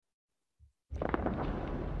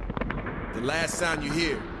The last sound you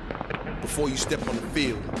hear before you step on the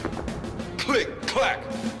field. Click, clack. I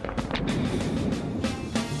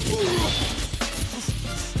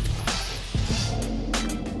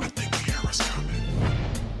think the era's coming.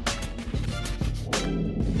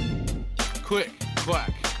 Quick, clack.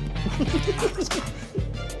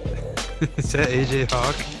 Is that AJ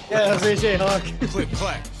Hawk? Yeah, that's AJ Hawk. Click,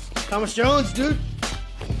 clack. Thomas Jones, dude.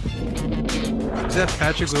 Is that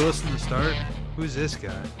Patrick Willis in the start? Who's this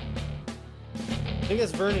guy? I think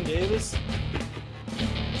that's Vernon Davis. I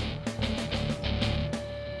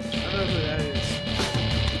don't know who that is.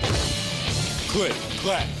 Click,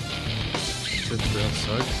 clack. Is that Terrell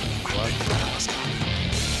Suggs? What?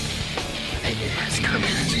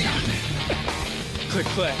 Click,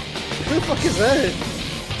 clack. Who the fuck is that?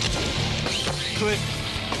 Click,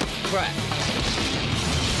 clack.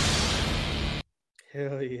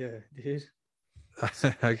 Hell yeah, dude.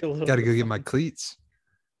 I gotta go get my cleats.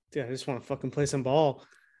 Dude, I just want to fucking play some ball.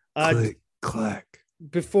 Click, clack.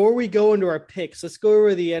 Before we go into our picks, let's go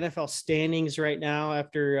over the NFL standings right now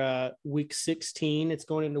after week 16. It's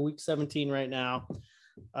going into week 17 right now.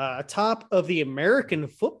 Top of the American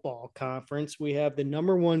Football Conference, we have the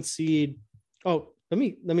number 1 seed. Oh, let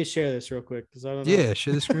me share this real quick because I don't know. Yeah,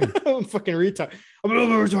 share the screen. I'm fucking retarded. I'm a little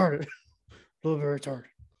bit retarded.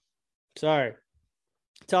 Sorry.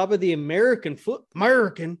 Top of the American Football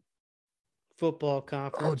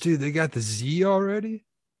Conference. Oh, dude, they got the Z already?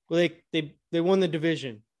 Well, they won the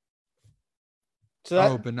division. So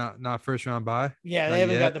that, but not first round bye? yeah, Not they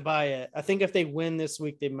haven't yet? got the bye yet. I think if they win this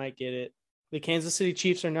week, they might get it. The Kansas City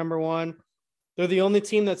Chiefs are number 1. They're the only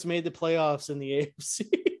team that's made the playoffs in the AFC.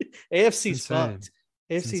 AFC's Insane. fucked.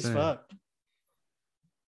 AFC's insane. fucked.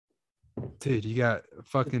 Dude, you got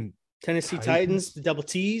fucking Tennessee Titans? Titans, the double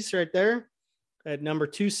T's right there at number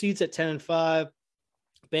 2 seeds at 10-5.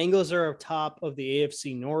 Bengals are top of the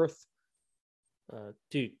AFC North.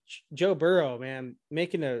 Dude, Joe Burrow, man,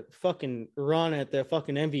 making a fucking run at the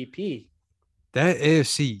fucking MVP. that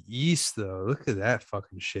AFC East though. Look at that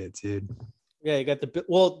fucking shit, dude. Yeah, you got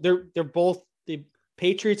they're both the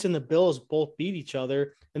Patriots and the Bills both beat each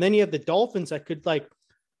other, and then you have the Dolphins that could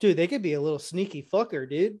they could be a little sneaky fucker,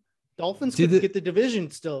 dude. Dolphins could get the division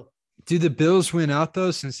still. Do the Bills win out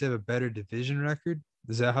though since they have a better division record?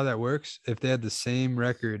 Is that how that works? If they had the same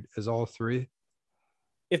record as all three?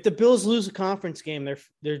 If the Bills lose a conference game,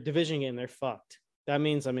 their division game, they're fucked. That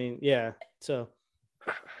means, yeah. So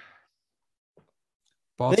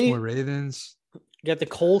Baltimore Ravens. you got the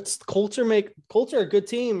Colts. Colts are a good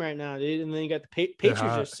team right now, dude. And then you got the Patriots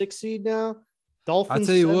are 6 seed now. Dolphins.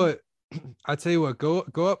 I tell you what. Go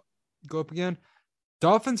up again.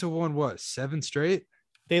 Dolphins have won what, 7 straight?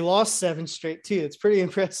 They lost 7 straight too. It's pretty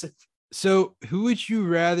impressive. So who would you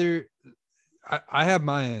rather? I have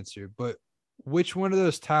my answer, but which one of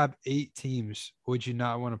those top 8 teams would you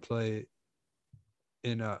not want to play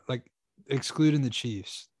in? Excluding the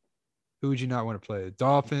Chiefs, who would you not want to play?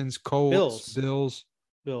 Dolphins, Colts,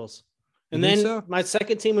 Bills. And then my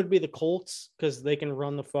second team would be the Colts because they can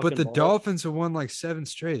run the fucking. But the ball. Dolphins have won 7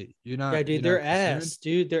 straight. You're not. Yeah, dude, you're they're not ass. concerned?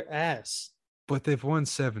 Dude, they're ass. But they've won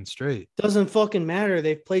 7 straight. Doesn't fucking matter.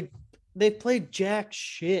 They've played jack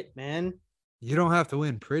shit, man. You don't have to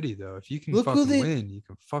win pretty though. If you can Look who win, you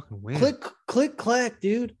can fucking win. Click, clack,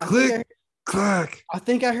 dude. Clack. I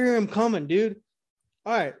think I hear him coming, dude.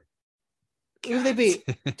 All right. Who they beat?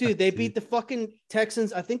 Dude, they beat the fucking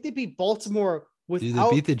Texans. I think they beat Baltimore without. Dude,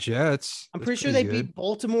 they beat the Jets. I'm pretty sure they beat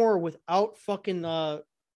Baltimore without fucking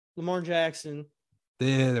Lamar Jackson.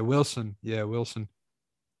 Yeah, the Wilson. Yeah, Wilson.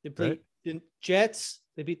 They beat the Jets.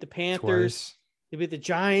 They beat the Panthers. Twice. They beat the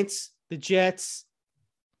Giants, the Jets,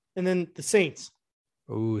 and then the Saints.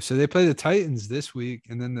 Oh, so they play the Titans this week,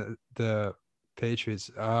 and then the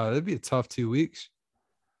Patriots. That'd be a tough 2 weeks.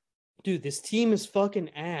 Dude, this team is fucking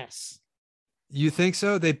ass. You think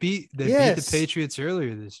so? They beat the Patriots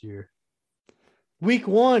earlier this year. Week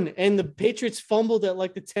 1, and the Patriots fumbled at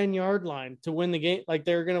the 10-yard line to win the game.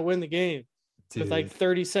 They were gonna win the game with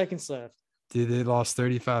 30 seconds left. Dude, they lost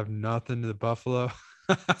 35-0 to the Buffalo.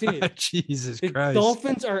 Dude, Jesus the Christ.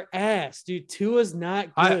 Dolphins are ass, dude. Tua's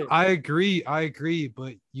not good. I agree,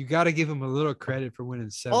 but you got to give them a little credit for winning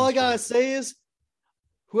 7. All I gotta say is,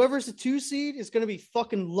 whoever's the 2 seed is gonna be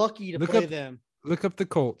fucking lucky to play them. Look up the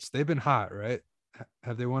Colts. They've been hot, right?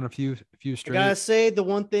 Have they won a few straight? I gotta say, the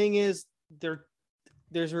one thing is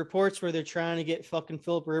there's reports where they're trying to get fucking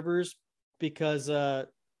Phillip Rivers because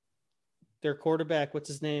their quarterback, what's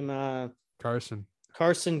his name? Carson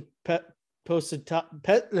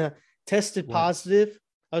tested positive.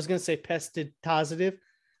 I was gonna say pested positive.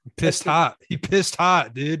 He pissed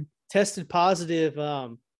hot, dude. Tested positive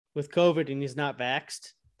with COVID, and he's not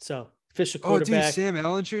vaxxed. So official Oh, dude, quarterback. Sam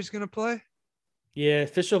Ellinger is gonna play. Yeah,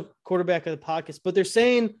 official quarterback of the Pockets. But they're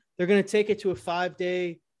saying they're going to take it to a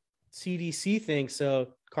 5-day CDC thing, so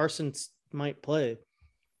Carson might play.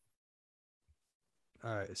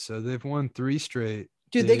 All right, so they've won 3 straight.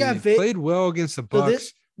 Dude, they got played well against the So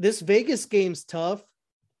Bucks. this Vegas game's tough.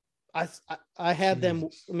 I have them.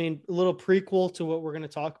 I mean, a little prequel to what we're going to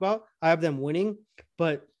talk about. I have them winning,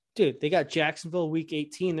 but dude, they got Jacksonville week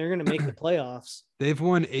 18. They're going to make the playoffs. They've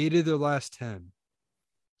won 8 of their last 10.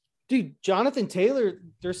 Dude, Jonathan Taylor,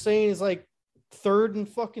 they're saying is like 3rd in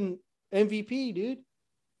fucking MVP, dude.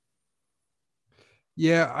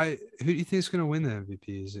 Yeah, who do you think is going to win the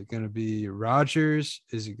MVP? Is it going to be Rodgers?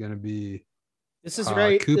 Is it going to be This is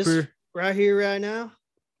right, Cooper? This, right here, right now.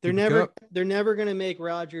 Cooper Kupp? They're never gonna make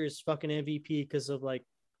Rodgers fucking MVP because of like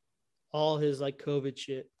all his like COVID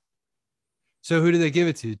shit. So who do they give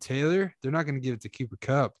it to? Taylor? They're not going to give it to Cooper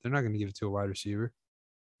Kupp. They're not going to give it to a wide receiver.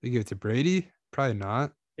 They give it to Brady? Probably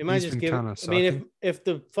not. They might He's just been give it. kinda I mean, sucking. if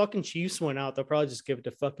the fucking Chiefs went out, they'll probably just give it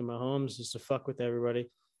to fucking Mahomes just to fuck with everybody.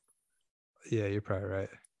 Yeah, you're probably right.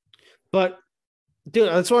 But dude,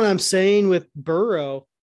 that's what I'm saying with Burrow.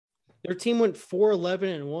 Their team went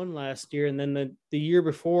 4-11-1 last year, and then the year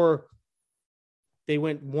before they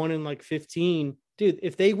went 1-15. Dude,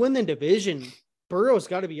 if they win the division, Burrow's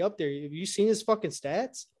got to be up there. Have you seen his fucking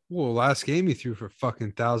stats? Well, last game he threw for fucking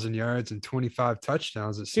 1,000 yards and 25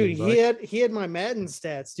 touchdowns. It Dude, seemed like. he had my Madden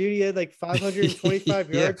stats. Dude, he had like 525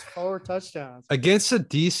 Yeah. yards, 4 touchdowns. Against a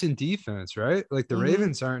decent defense, right? Like the Mhm.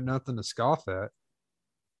 Ravens aren't nothing to scoff at.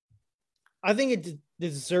 I think it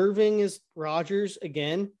deserving is Rodgers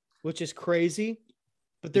again, which is crazy,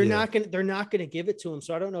 but they're Yeah. not gonna give it to him.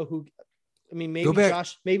 So I don't know who. I mean, Go back.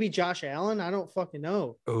 maybe Josh Allen. I don't fucking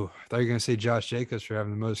know. Oh, I thought you were gonna say Josh Jacobs for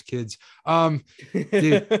having the most kids.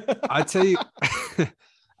 Dude, I tell you,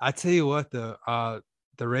 I tell you what, the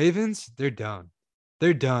Ravens, they're done.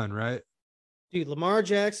 They're done, right? Dude, Lamar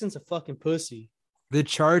Jackson's a fucking pussy. The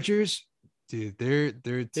Chargers, dude, they're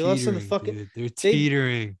They lost to the teetering. fucking- Dude. They're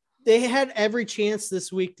teetering. They had every chance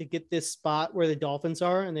this week to get this spot where the Dolphins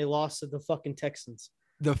are, and they lost to the fucking Texans.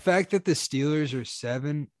 The fact that the Steelers are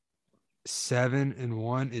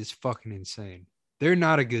 7-1 is fucking insane. They're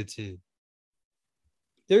not a good team.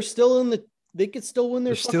 They're still in the. They could still win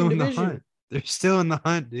their They're still fucking in the division. hunt. They're still in the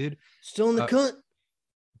hunt, dude. Still in the cunt.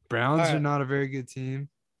 Browns All are right. not a very good team.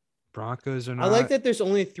 Broncos are not. I like that there's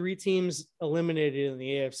only 3 teams eliminated in the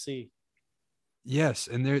AFC. Yes,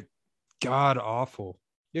 and they're god awful.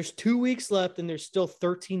 There's 2 weeks left, and there's still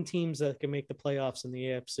 13 teams that can make the playoffs in the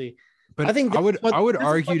AFC. But I think I would that's what-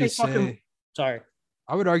 argue that's to what they fucking- say Sorry.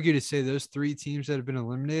 I would argue to say those 3 teams that have been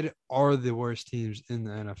eliminated are the worst teams in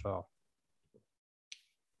the NFL.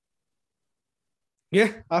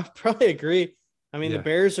 Yeah, I probably agree. I mean, Yeah. the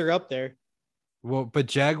Bears are up there. Well, but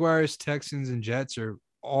Jaguars, Texans, and Jets are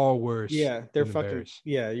all worse. Yeah, they're than the fucking. Bears.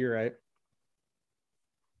 Yeah, you're right.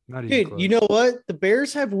 Not even Dude, close. you know what? The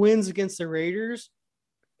Bears have wins against the Raiders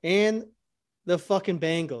and the fucking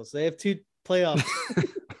Bengals. They have 2 playoffs.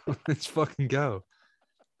 Let's fucking go.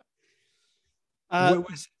 What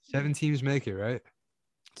was 7 teams make it, right?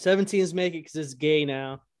 7 teams make it because it's gay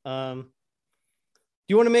now. Do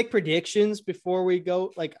you want to make predictions before we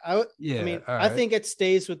go? Like, I mean, all I right. think it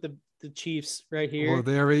stays with the Chiefs right here. Well,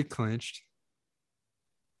 they already clinched.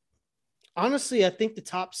 Honestly, I think the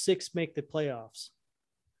top 6 make the playoffs.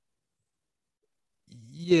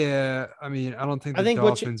 Yeah, I mean, I don't think I the think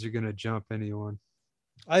what you- Dolphins are going to jump anyone.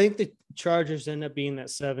 I think the Chargers end up being that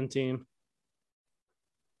 7 team.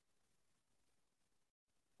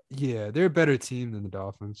 Yeah, they're a better team than the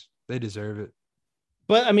Dolphins. They deserve it.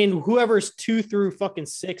 But I mean, whoever's 2 through fucking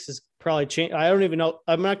 6 is probably change. I don't even know.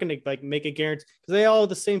 I'm not going to like make a guarantee because they all have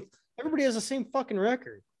the same. Everybody has the same fucking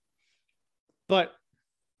record. But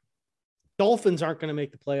Dolphins aren't going to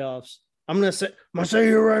make the playoffs. I'm going to say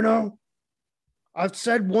here right now. I've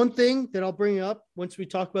said one thing that I'll bring up once we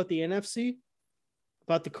talk about the NFC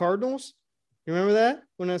about the Cardinals. You remember that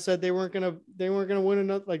when I said they weren't gonna win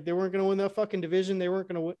enough, like they weren't gonna win that fucking division. They weren't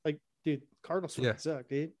gonna win. Like, dude, Cardinals fucking Yeah. suck,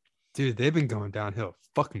 dude. Dude, they've been going downhill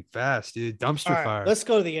fucking fast, dude. Dumpster All right, fire. let's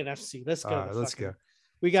go to the NFC. Let's go. All right, let's go.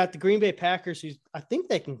 We got the Green Bay Packers, who's I think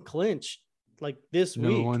they can clinch like this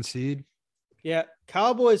Number week. 1 seed. Yeah,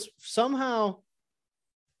 Cowboys somehow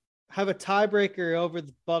have a tiebreaker over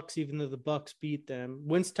the Bucks, even though the Bucks beat them.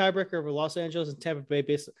 Wins tiebreaker over Los Angeles and Tampa Bay.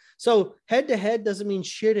 Basically, so head to head doesn't mean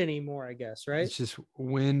shit anymore, I guess, right? It's just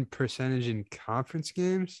win percentage in conference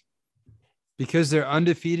games because they're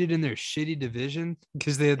undefeated in their shitty division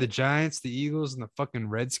because they had the Giants, the Eagles, and the fucking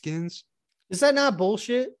Redskins. Is that not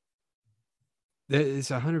bullshit? That is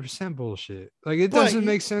 100% bullshit. Like, it But doesn't you-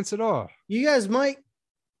 make sense at all. You guys might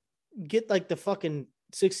get like the fucking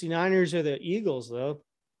 69ers or the Eagles though.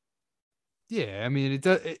 Yeah, I mean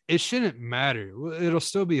it shouldn't matter. It'll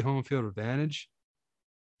still be home field advantage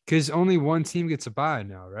because only one team gets a bye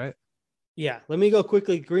now, right? Yeah, let me go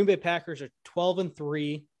quickly. Green Bay Packers are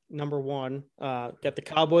 12-3, number one. Got the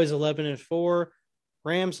Cowboys 11-4,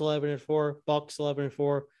 Rams 11-4, Bucks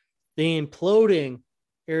 11-4. The imploding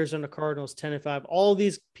Arizona Cardinals 10-5. All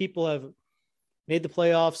these people have made the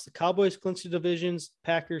playoffs. The Cowboys clinched the divisions,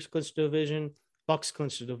 Packers clinched the division, Bucks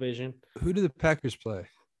clinched the division. Who do the Packers play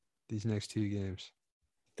these next 2 games?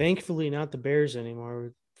 Thankfully, not the Bears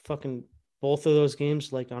anymore. Fucking both of those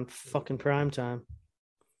games like on fucking prime time.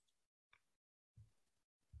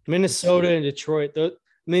 Minnesota and Detroit. I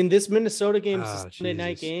mean, this Minnesota game is a Sunday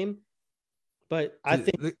night game, but I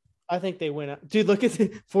think they win out. Dude, look at the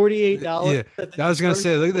 $48. Yeah, I was gonna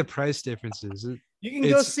say, look at the price differences. You can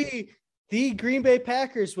go see the Green Bay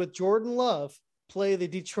Packers with Jordan Love play the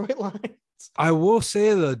Detroit Lions. I will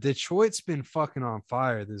say though, Detroit's been fucking on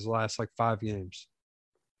fire these last like 5 games.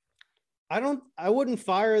 I wouldn't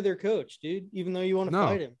fire their coach, dude, even though you want to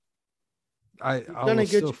fight him. I will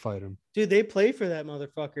still fight him. Dude, they play for that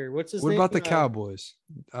motherfucker. What's his name? What about the Cowboys?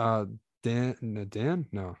 Dan?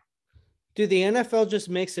 No. Dude, the NFL just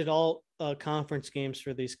makes it all conference games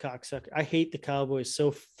for these cocksuckers. I hate the Cowboys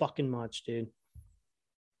so fucking much, dude.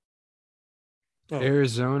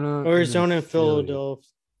 Arizona and Philadelphia.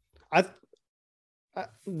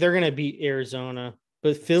 They're gonna beat Arizona,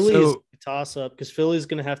 but Philly is a toss up because Philly's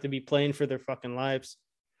gonna have to be playing for their fucking lives.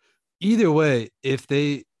 Either way, if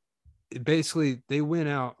they win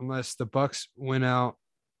out unless the Bucks win out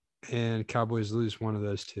and Cowboys lose one of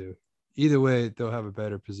those 2. Either way, they'll have a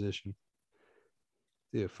better position.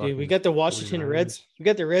 Dude, we got the Washington Reds. We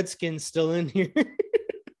got the Redskins still in here.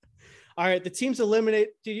 All right, the teams eliminate.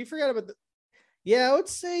 Dude, you forgot about I would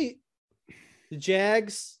say the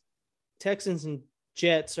Jags, Texans, and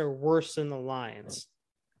Jets are worse than the Lions.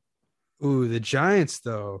 Ooh, the Giants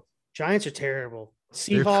though. Giants are terrible.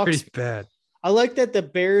 Seahawks, they're pretty bad. I like that the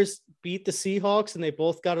Bears beat the Seahawks and they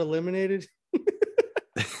both got eliminated.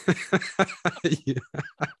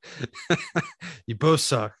 You both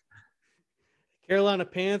suck. Carolina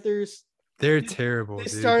Panthers. They're terrible. They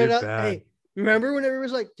started out. Hey, remember when everyone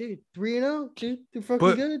was like, dude, 3-0? Dude, they're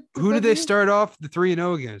fucking good. Who did they start off the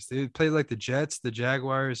 3-0 against? They played like the Jets, the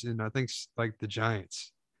Jaguars, and I think like the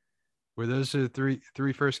Giants. Were those the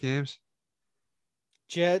three first games?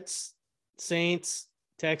 Jets, Saints,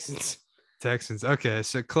 Texans. Okay,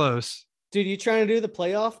 so close. Dude, you trying to do the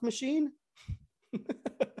playoff machine?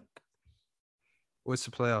 What's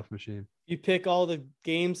the playoff machine? You pick all the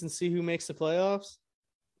games and see who makes the playoffs?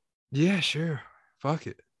 Yeah, sure. Fuck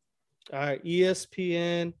it. All right,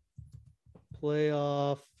 ESPN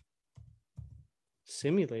playoff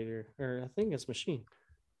simulator, or I think it's machine.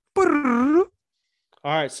 All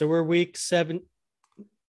right, so we're week 7.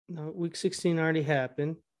 No, week 16 already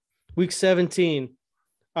happened. Week 17.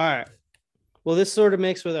 All right. Well, this sort of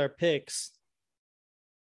makes with our picks.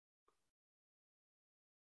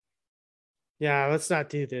 Yeah, let's not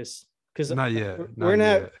do this because not yet. We're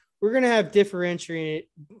gonna have differentiating.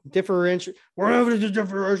 We're having to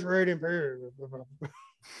differentiate.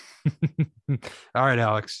 All right,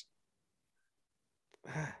 Alex.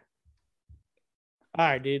 All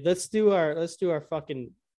right, dude. Let's do our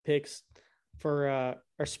fucking picks for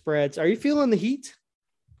our spreads. Are you feeling the heat?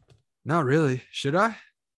 Not really. Should I?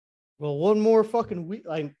 Well, one more fucking week.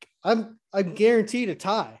 Like I'm guaranteed a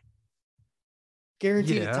tie.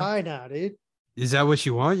 Guaranteed a tie now, dude. Is that what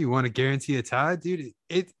you want? You want to guarantee a tie, dude?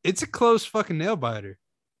 It's a close fucking nail biter.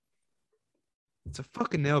 It's a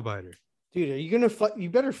fucking nail biter, dude. Are you gonna fight? You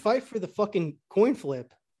better fight for the fucking coin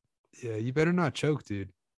flip. Yeah, you better not choke, dude.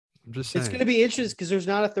 I'm just saying. It's gonna be interesting because there's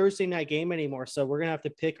not a Thursday night game anymore, so we're gonna have to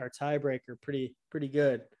pick our tiebreaker pretty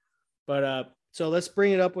good. But so let's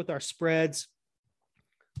bring it up with our spreads.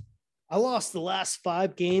 I lost the last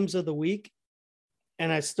 5 games of the week,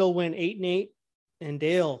 and I still went 8-8. And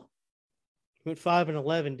Dale went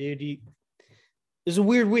 5-11, dude. It was a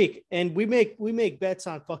weird week, and we make bets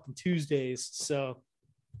on fucking Tuesdays, so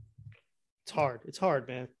it's hard. It's hard,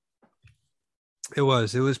 man. It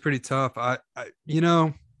was pretty tough. I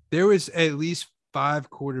there was at least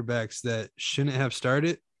 5 quarterbacks that shouldn't have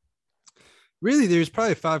started. Really, there's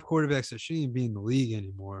probably 5 quarterbacks that shouldn't even be in the league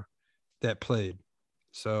anymore that played.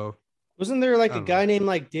 So wasn't there like a guy named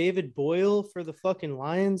like David Boyle for the fucking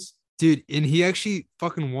Lions? Dude, and he actually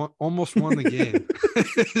fucking almost won the game.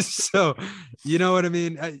 So, you know what I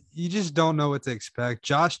mean? You just don't know what to expect.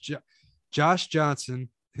 Josh Johnson,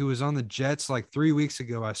 who was on the Jets like 3 weeks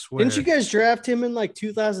ago, I swear. Didn't you guys draft him in like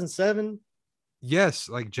 2007? Yes,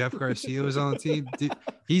 like Jeff Garcia was on the team. Dude,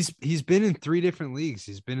 he's been in 3 different leagues.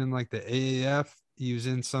 He's been in like the AAF. He was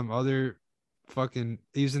in some other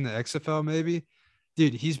he was in the XFL maybe.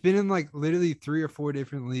 Dude, he's been in like literally 3 or 4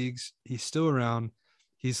 different leagues. He's still around.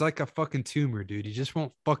 He's like a fucking tumor, dude. He just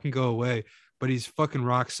won't fucking go away, but he's fucking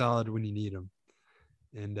rock solid when you need him.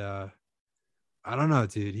 And I don't know,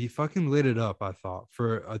 dude. He fucking lit it up, I thought,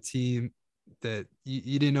 for a team that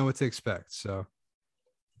you didn't know what to expect. So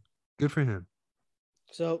good for him.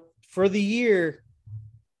 So for the year,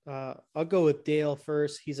 I'll go with Dale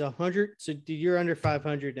first. He's 100. So you're under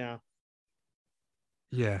 500 now.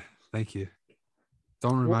 Yeah, thank you.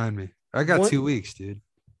 Don't remind me. I got 2 weeks, dude.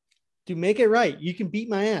 Dude, make it right. You can beat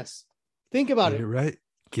my ass. Think about Get it. it right.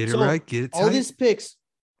 Get it So, right. Get it tight. All these picks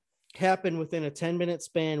happened within a 10-minute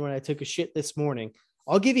span when I took a shit this morning.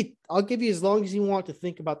 I'll give you as long as you want to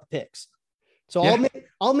think about the picks. So Yeah.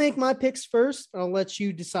 I'll make my picks first and I'll let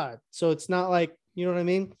you decide. So it's not like, you know what I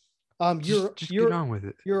mean? Just get on with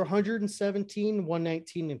it. You're 117,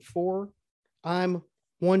 119, and 4. I'm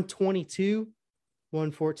 122,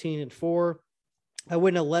 114, and 4. I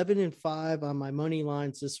went 11 and 5 on my money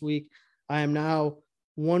lines this week. I am now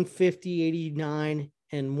 150, 89,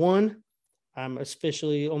 and 1. I'm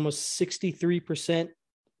officially almost 63%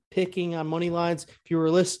 picking on money lines. If you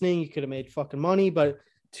were listening, you could have made fucking money, but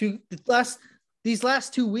these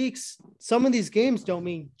last 2 weeks, some of these games don't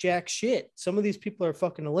mean jack shit. Some of these people are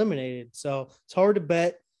fucking eliminated. So it's hard to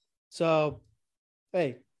bet. So,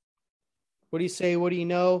 hey, what do you say? What do you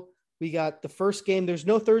know? We got the first game. There's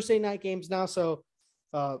no Thursday night games now. So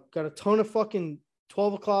got a ton of fucking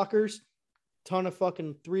 12 o'clockers, ton of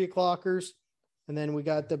fucking 3 o'clockers. And then we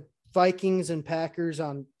got the Vikings and Packers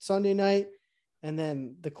on Sunday night. And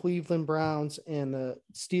then the Cleveland Browns and the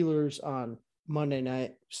Steelers on Monday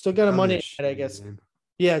night. Still got a Monday night, I guess. Game.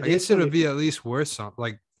 Yeah, I guess it'll be at least worth something.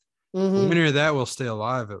 Like the winner of that will stay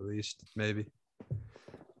alive at least, maybe.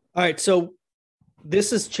 All right, so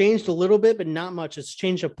this has changed a little bit, but not much. It's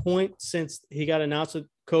changed a point since he got announced with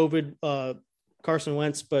COVID, Carson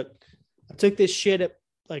Wentz. But I took this shit at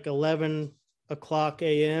like 11 o'clock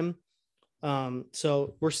a.m.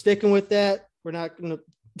 So we're sticking with that. We're not going to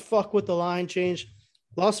fuck with the line change.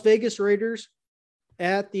 Las Vegas Raiders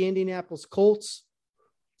at the Indianapolis Colts.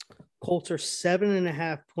 Colts are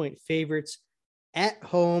 7.5-point favorites at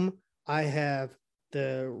home. I have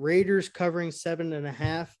the Raiders covering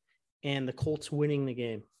 7.5 and the Colts winning the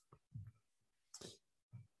game.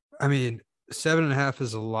 I mean, 7.5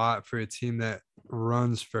 is a lot for a team that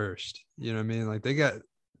runs first. You know what I mean? Like they got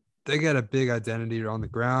a big identity on the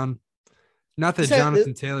ground. Not that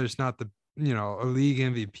Jonathan Taylor's not the, a league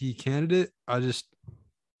MVP candidate. I just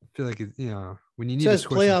feel like when you need to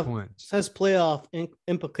score some points. It has playoff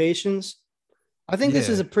implications. I think this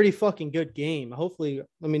is a pretty fucking good game. Hopefully,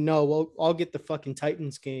 let me know. I'll get the fucking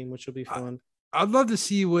Titans game, which will be fun. I'd love to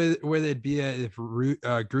see where they'd be at if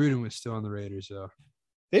Gruden was still on the Raiders, though.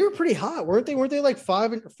 They were pretty hot, weren't they? Weren't they like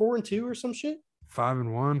 4-2 or some shit?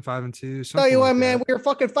 5-1, 5-2. Tell you what, man, we were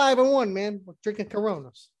fucking 5-1, man. We're drinking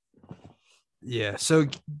Coronas. Yeah. So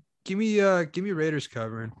give me Raiders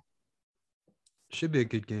covering. Should be a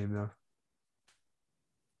good game though.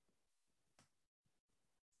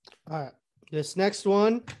 All right. This next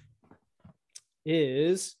one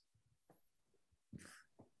is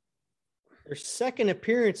their second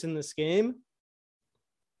appearance in this game.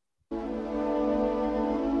 What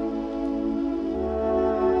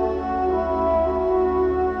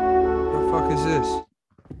the fuck is this?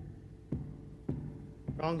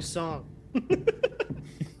 Wrong song.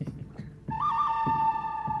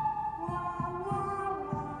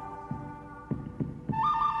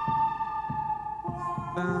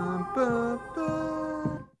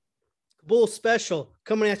 Bull special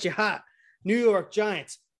coming at you hot. New York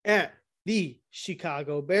Giants at the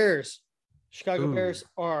Chicago Bears. Chicago Bears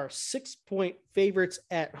are 6-point favorites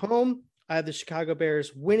at home. I have the Chicago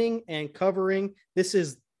Bears winning and covering. This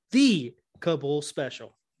is the Kabul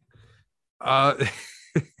special. I'm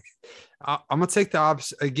gonna take the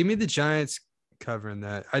opposite. Give me the Giants covering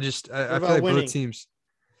that. I feel like winning? Both teams.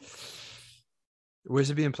 Where's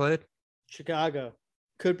it being played? Chicago.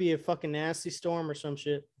 Could be a fucking nasty storm or some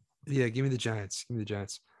shit. Yeah, give me the Giants. Give me the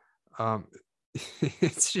Giants.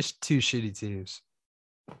 It's just 2 shitty teams.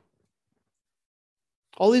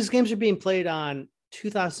 All these games are being played on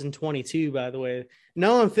 2022, by the way.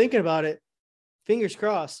 Now I'm thinking about it. Fingers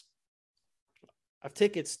crossed. I have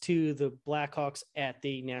tickets to the Blackhawks at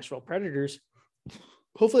the Nashville Predators.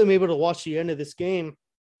 Hopefully I'm able to watch the end of this game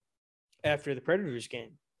after the Predators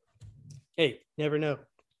game. Hey, never know.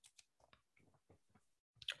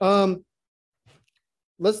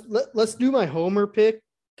 Let's do my homer pick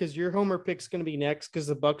because your homer pick's going to be next because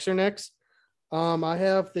the Bucks are next. I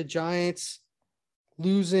have the Giants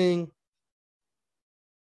losing.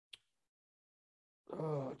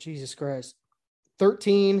 Oh, Jesus Christ.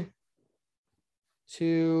 13-23.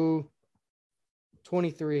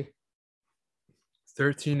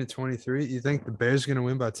 13-23. You think the Bears going to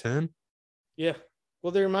win by 10? Yeah.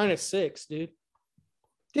 Well, they're -6, dude.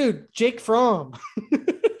 Dude, Jake Fromm.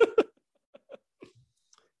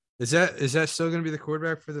 Is that still going to be the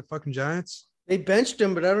quarterback for the fucking Giants? They benched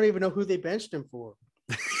him, but I don't even know who they benched him for.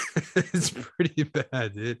 It's pretty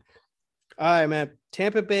bad, dude. All right, man.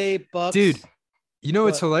 Tampa Bay Bucks. Dude, you know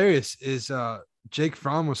what's What? hilarious is Jake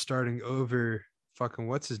Fromm was starting over fucking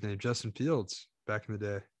what's his name, Justin Fields back in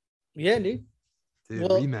the day. Yeah, dude. Dude,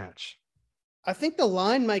 Well- rematch. I think the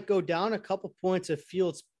line might go down a couple points if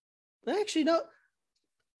Fields. Actually, no.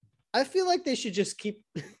 I feel like they should just keep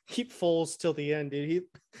Foles till the end, dude.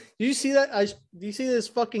 Do you see that? Do you see this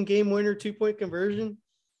fucking game winner 2-point conversion?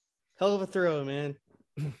 Hell of a throw, man.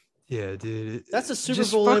 Yeah, dude. That's a Super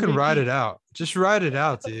Just Bowl fucking MVP. ride it out. Just ride it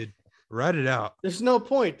out, dude. Ride it out. There's no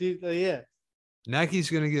point, dude. Yeah, Nagy's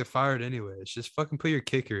gonna get fired anyways. Just fucking put your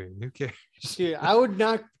kicker in. Who cares? dude. I would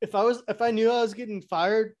not if I knew I was getting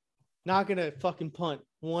fired. Not gonna fucking punt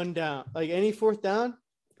one down, like any fourth down.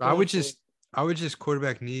 I would going for just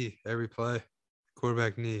quarterback knee every play.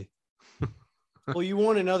 Quarterback knee. it. Well, you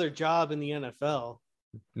want another job in the NFL.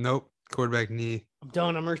 Nope. Quarterback knee. I'm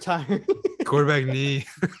done. I'm retiring. Quarterback knee.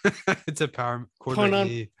 It's a power quarterback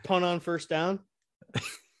knee. Punt on first down.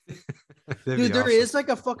 That'd be Dude, there awesome. is like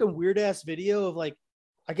a fucking weird ass video of like,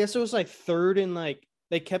 I guess it was like third and like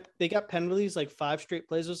they got penalties like 5 straight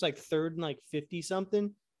plays. It was like third and like 50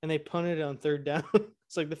 something, and they punted it on third down.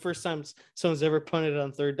 It's like the first time someone's ever punted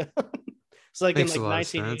on third down. It's like Makes in a like lot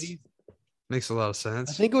of 1980s. sense. Makes a lot of I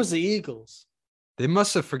sense. think it was the Eagles. They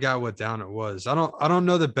must have forgot what down it was. I don't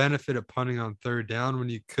know the benefit of punting on third down when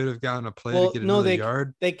you could have gotten a play to get another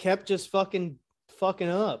yard. They kept just fucking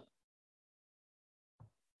up.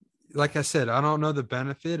 Like I said, I don't know the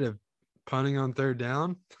benefit of punting on third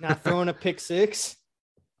down. Not throwing a pick six.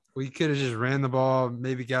 We could have just ran the ball,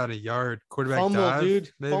 maybe got a yard. Quarterback Fumble, dive, dude.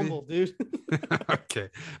 maybe. Fumble, dude. Okay.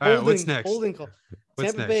 All right. What's next? Holding call.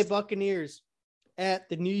 What's Tampa Bay next? Buccaneers at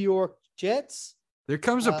the New York Jets. There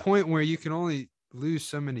comes a Uh, point where you can only lose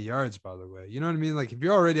so many yards, by the way. You know what I mean? Like if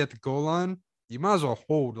you're already at the goal line, you might as well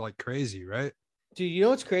hold like crazy, right? Dude, you know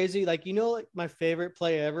what's crazy? Like, like my favorite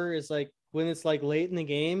play ever is like when it's like late in the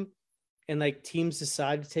game and like teams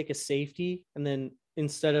decide to take a safety. And then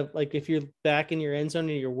instead of like, if you're back in your end zone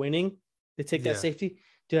and you're winning, they take that Yeah. safety.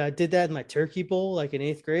 Dude, I did that in my turkey bowl, like in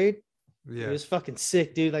 8th grade. Yeah. It was fucking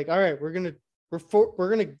sick, dude. Like, all right, we're going to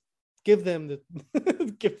give them the,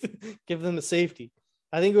 give them the safety.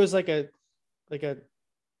 I think it was I think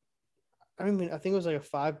it was like a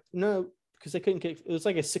 5. No, because they couldn't kick. It was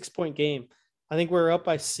like a 6-point game. I think we were up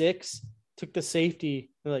by 6, took the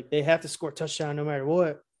safety. They're like, they have to score a touchdown no matter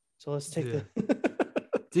what. So let's take the.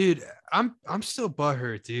 Dude, I'm still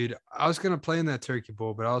butthurt, dude. I was gonna play in that turkey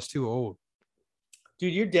bowl, but I was too old.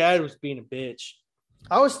 Dude, your dad was being a bitch.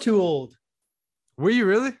 I was too old. Were you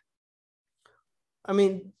really? I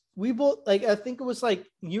mean, we both like. I think it was like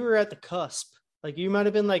you were at the cusp. Like you might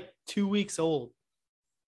have been like 2 weeks old.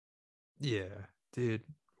 Yeah, dude.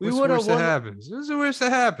 We What's the would've worst that won- happens? What's the worst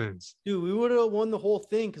that happens? Dude, we would have won the whole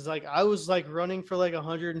thing because like I was like running for like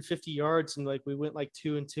 150 yards and like we went like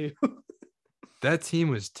 2-2. That team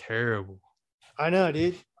was terrible. I know,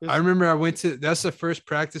 dude. It I was- remember that's the first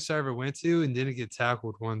practice I ever went to and didn't get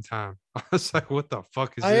tackled one time. I was like, what the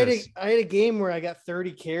fuck is I had this? a game where I got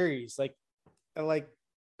 30 carries, like at like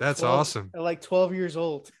That's 12 awesome. At like 12 years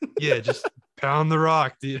old. Yeah, just pound the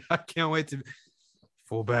rock, dude. I can't wait to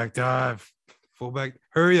fullback dive. Fullback,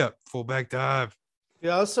 hurry up, fullback dive.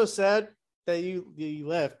 Yeah, I was so sad that you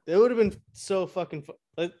left. It would have been so fucking fun.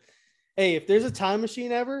 Like, hey, if there's a time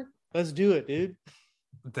machine ever, let's do it, dude.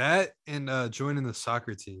 That and joining the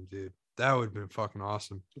soccer team, dude. That would have been fucking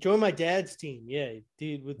awesome. Join my dad's team. Yeah,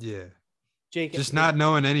 dude, with Yeah. Jake. Just not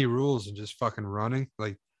knowing any rules and just fucking running.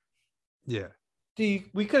 Like, yeah. Dude,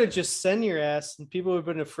 we could have just sent your ass and people would have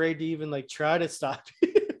been afraid to even like try to stop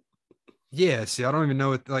you. Yeah. See, I don't even know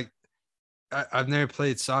what, like, I've never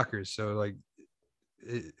played soccer. So, like,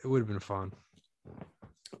 it would have been fun.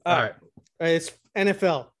 All right. It's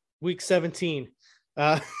NFL week 17.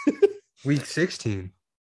 Week 16.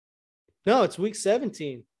 No, it's week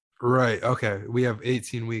 17. Right. Okay. We have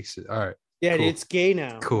 18 weeks. All right. Yeah, Cool. dude, it's gay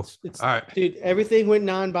now. Cool. It's All right. dude, everything went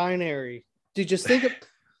non-binary. Dude, just think of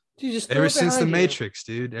dude, just throw Ever it since the behind you. Matrix,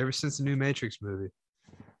 dude. Ever since the new Matrix movie.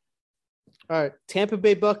 All right. Tampa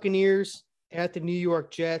Bay Buccaneers at the New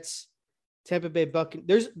York Jets. Tampa Bay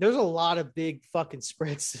Buccaneers. There's a lot of big fucking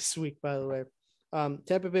spreads this week, by the way.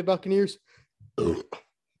 Tampa Bay Buccaneers,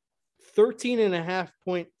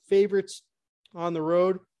 13.5-point favorites on the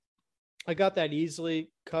road. I got that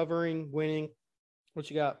easily covering, winning. What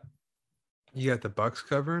you got? You got the Bucks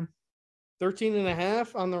covering?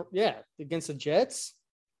 13.5 on the against the Jets.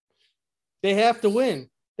 They have to win.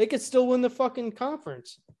 They could still win the fucking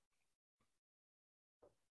conference.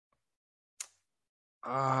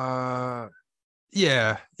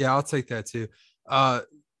 Yeah, I'll take that too.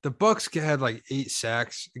 The Bucks had like 8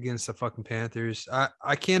 sacks against the fucking Panthers.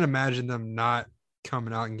 I can't imagine them not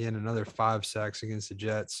coming out and getting another 5 sacks against the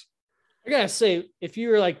Jets. I gotta say, if you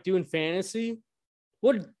were like doing fantasy,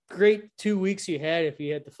 what a great 2 weeks you had if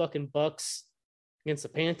you had the fucking Bucks against the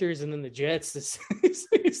Panthers and then the Jets this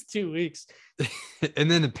 2 weeks.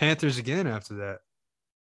 And then the Panthers again after that.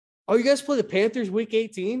 Oh, you guys play the Panthers week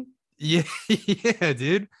 18? Yeah, yeah,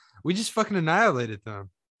 dude. We just fucking annihilated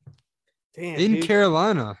them. Damn, in dude.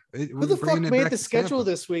 Carolina. Who the fuck made the schedule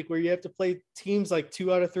this week where you have to play teams like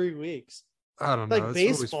 2 out of 3 weeks? I don't know. Like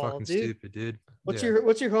it's baseball, always fucking dude. stupid, dude. What's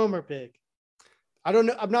your homer pick? I don't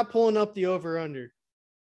know. I'm not pulling up the over under.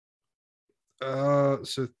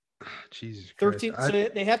 So Jesus 13. Christ. So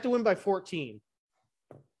they have to win by 14.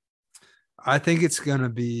 I think it's gonna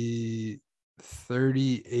be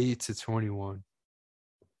 38-21.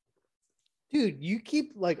 Dude, you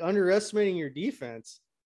keep like underestimating your defense.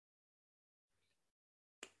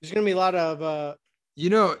 There's gonna be a lot of you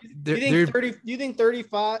know, do you think 30? Do you think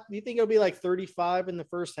 35? Do you think it'll be like 35 in the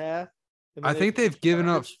first half? I think they've given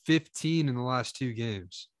up 15 in the last 2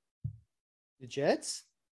 games. The Jets?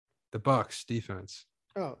 The Bucks defense.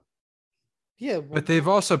 Oh. Yeah, well, but they've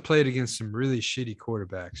also played against some really shitty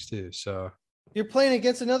quarterbacks too. So you're playing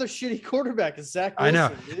against another shitty quarterback, Zach Wilson. I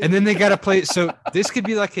know. Dude. And then they got to play. So this could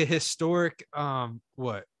be like a historic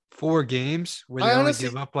 4 games where they only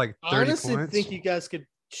give up like 30 I honestly points. think you guys could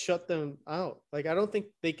shut them out. Like, I don't think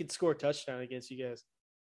they could score a touchdown against you guys.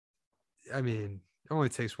 I mean, it only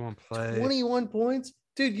takes one play. 21 points?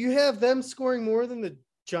 Dude, you have them scoring more than the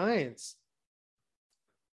Giants.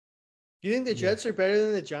 Do you think the Jets are better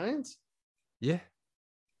than the Giants? Yeah.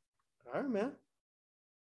 All right, man.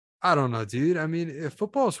 I don't know, dude. I mean,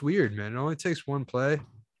 football's weird, man. It only takes one play.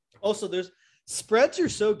 Also, there's spreads are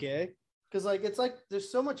so gay because it's like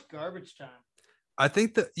there's so much garbage time. I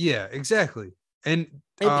think exactly. And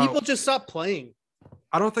people just stop playing.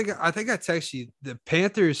 I think I texted you. The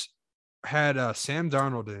Panthers had Sam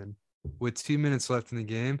Darnold in with 2 minutes left in the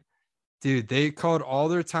game. Dude, they called all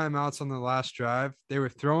their timeouts on the last drive. They were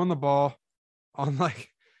throwing the ball on like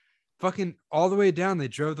fucking all the way down. They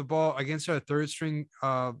drove the ball against our 3rd string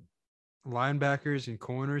linebackers and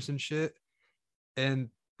corners and shit. And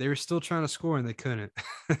they were still trying to score and they couldn't.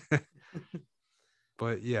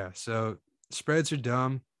 But yeah, so spreads are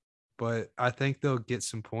dumb, but I think they'll get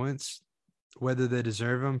some points. Whether they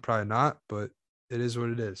deserve them, probably not, but it is what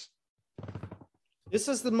it is. This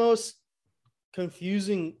is the most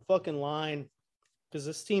confusing fucking line because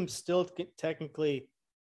this team's still technically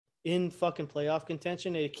in fucking playoff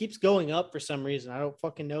contention. It keeps going up for some reason. I don't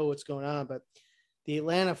fucking know what's going on, but the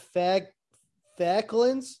Atlanta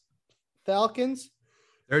Falcons,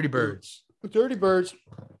 Dirty Birds,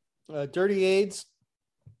 Dirty Aids,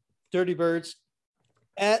 Dirty Birds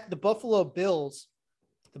at the Buffalo Bills.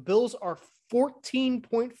 The Bills are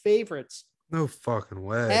 14-point favorites. No fucking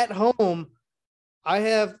way. At home, I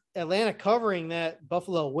have Atlanta covering that,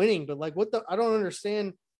 Buffalo winning, but like I don't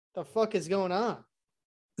understand the fuck is going on.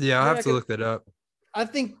 Yeah, I'll have to look that up. I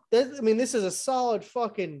think this is a solid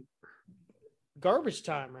fucking garbage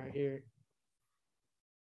time right here.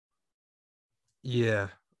 Yeah.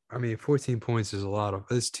 I mean, 14 points is a lot of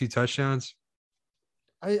it's 2 touchdowns.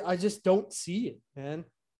 I just don't see it, man.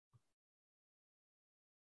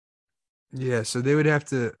 Yeah, so they would have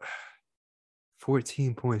to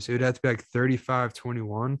 14 points. It would have to be like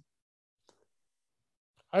 35-21.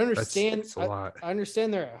 I understand. That's a lot. I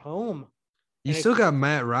understand they're at home. You still got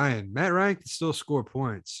Matt Ryan. Matt Ryan can still score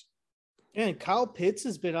points. And Kyle Pitts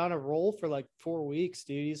has been on a roll for like 4 weeks,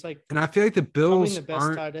 dude. He's like, and I feel like the Bills the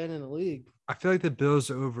best tight end in the league. I feel like the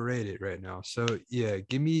Bills are overrated right now. So yeah,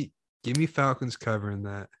 give me Falcons covering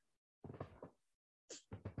that.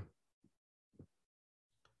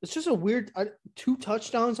 It's just a weird 2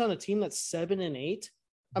 touchdowns on a team that's 7-8.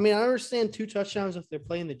 I mean, I understand 2 touchdowns if they're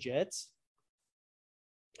playing the Jets.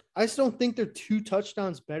 I just don't think they're 2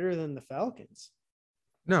 touchdowns better than the Falcons.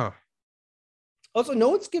 No. Also, no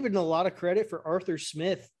one's given a lot of credit for Arthur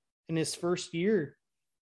Smith in his first year.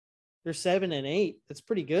 They're 7-8. That's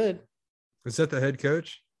pretty good. Is that the head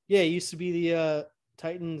coach? Yeah, he used to be the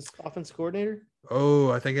Titans offense coordinator? Oh,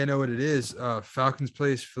 I think I know what it is. Falcons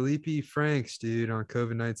plays Felipe Franks, dude, on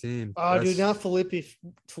COVID-19. Oh, dude, not Felipe, dude.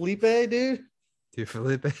 Dude,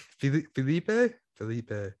 Felipe.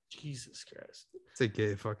 Jesus Christ. It's a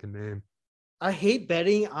gay fucking name. I hate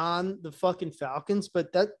betting on the fucking Falcons,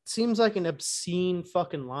 but that seems like an obscene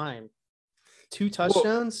fucking line. 2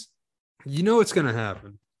 touchdowns. You know what's gonna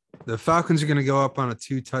happen? The Falcons are gonna go up on a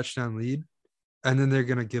 2-touchdown lead, and then they're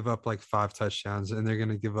gonna give up like 5 touchdowns, and they're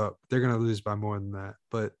gonna lose by more than that.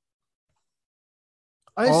 But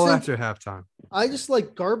all after halftime. I just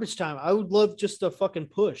like garbage time. I would love just a fucking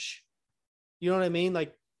push. You know what I mean?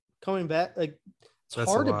 Like coming back, like it's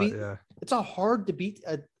hard to beat. Yeah. It's hard to beat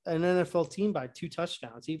an NFL team by 2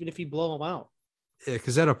 touchdowns, even if you blow them out. Yeah,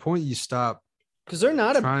 because at a point you stop. Because they're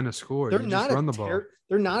not trying to score. They're not run the ball.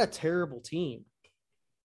 They're not a terrible team.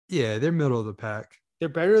 Yeah, they're middle of the pack. They're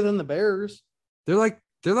better than the Bears. They're like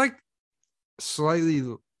slightly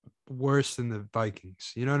worse than the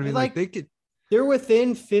Vikings. You know what I mean? Like they're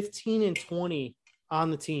within 15 and 20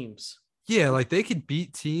 on the teams. Yeah, like they could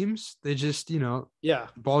beat teams. They just,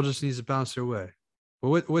 ball just needs to bounce their way.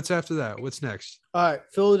 But what's after that? What's next? All right,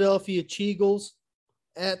 Philadelphia Eagles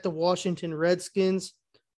at the Washington Redskins.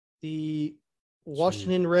 The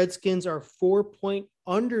Washington Redskins are 4-point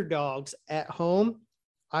underdogs at home.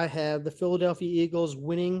 I have the Philadelphia Eagles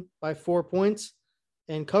winning by 4 points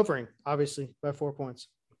and covering, obviously, by 4 points.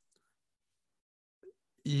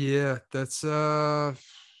 Yeah, that's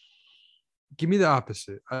give me the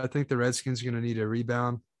opposite. I think the Redskins are gonna need a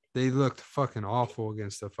rebound. They looked fucking awful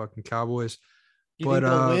against the fucking Cowboys. You think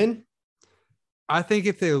they'll win? I think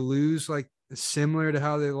if they lose like similar to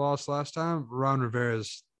how they lost last time, Ron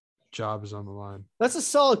Rivera's job is on the line. That's a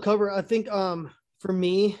solid cover. I think for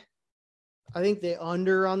me, I think the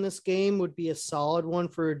under on this game would be a solid one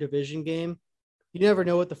for a division game. You never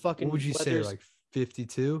know what the fucking. What would you say, like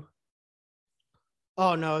 52?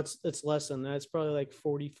 Oh no, it's less than that. It's probably like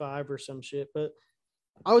 45 or some shit. But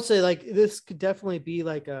I would say like this could definitely be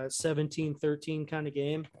like a 17-13 kind of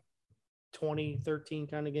game, 20-13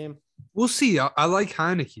 kind of game. We'll see. I like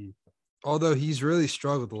Heineke, although he's really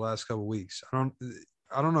struggled the last couple of weeks.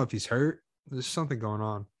 I don't know if he's hurt. There's something going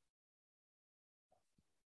on.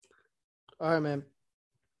 All right, man.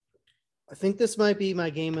 I think this might be my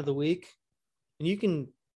game of the week. And you can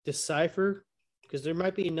decipher because there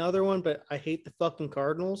might be another one, but I hate the fucking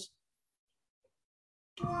Cardinals.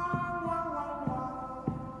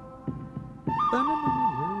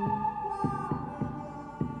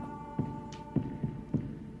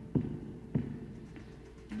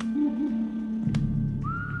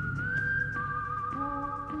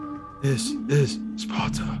 This is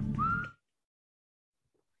Sparta.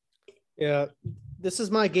 Yeah, this is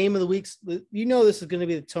my game of the week. You know this is going to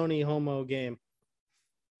be the Tony Homo game.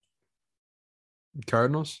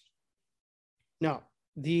 Cardinals? No,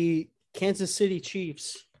 the Kansas City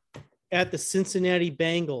Chiefs at the Cincinnati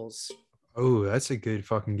Bengals. Oh, that's a good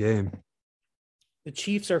fucking game. The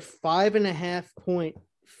Chiefs are 5.5-point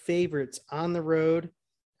favorites on the road.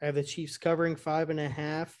 I have the Chiefs covering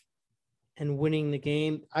 5.5 and winning the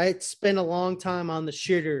game. I spent a long time on the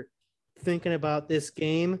shitter thinking about this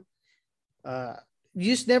game. You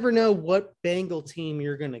just never know what Bengal team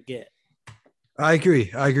you're going to get. I agree.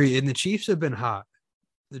 And the Chiefs have been hot.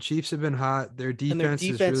 Their defense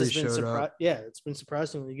has really showed up. Yeah, it's been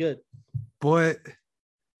surprisingly good. But,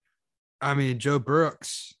 I mean, Joe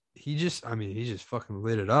Brooks, he just fucking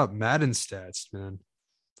lit it up. Madden stats, man.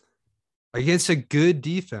 Against a good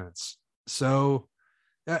defense. So,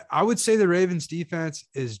 I would say the Ravens defense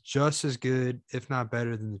is just as good, if not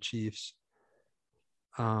better, than the Chiefs.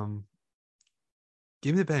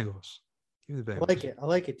 Give me the Bengals. I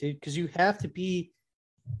like it, dude. Because you have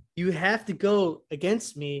to go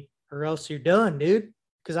against me, or else you're done, dude.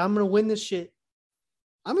 Because I'm gonna win this shit.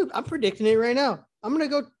 I'm predicting it right now. I'm gonna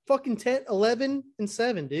go fucking 10, 11, and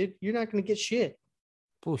 7, dude. You're not gonna get shit.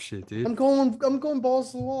 Bullshit, dude. I'm going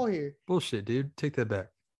balls to the wall here. Bullshit, dude. Take that back.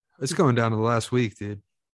 It's going down to the last week, dude.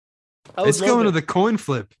 It's going to the coin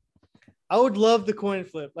flip. I would love the coin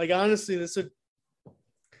flip. Like, honestly,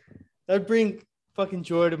 that'd bring fucking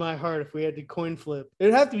joy to my heart if we had to coin flip.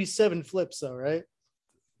 It'd have to be 7 flips, though, right?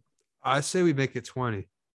 I say we make it 20.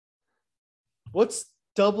 What's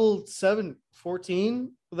double 7?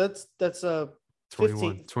 14? That's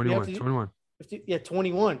 21. 21. 50, yeah,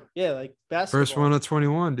 21. Yeah, like basketball. First one of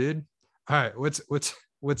 21, dude. All right,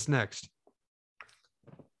 what's next?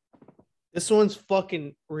 This one's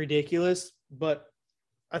fucking ridiculous, but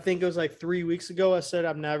I think it was like 3 weeks ago I said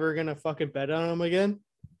I'm never gonna fucking bet on them again.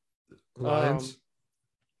 Lions?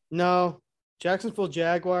 No. Jacksonville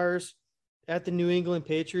Jaguars at the New England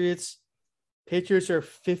Patriots. Patriots are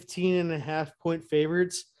 15.5-point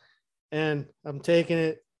favorites, and I'm taking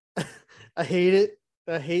it. I hate it.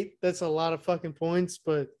 That's a lot of fucking points,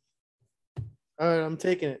 but all right, I'm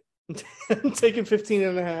taking it. I'm taking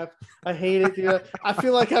 15.5. I hate it, dude. I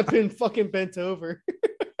feel like I've been fucking bent over.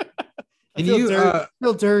 I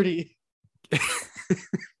feel dirty. It's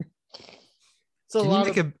a lot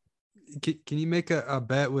of. Can you make a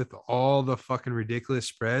bet with all the fucking ridiculous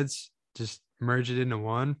spreads? Just merge it into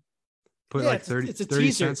one. Put like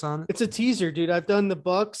 30 cents on it. It's a teaser, dude. I've done the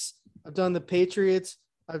Bucks. I've done the Patriots.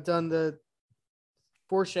 I've done the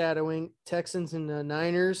foreshadowing Texans and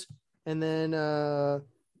Niners. And then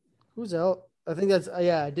who's out? I think that's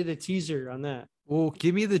I did a teaser on that. Well,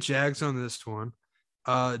 give me the Jags on this one.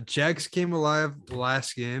 Jags came alive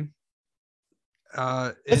last game.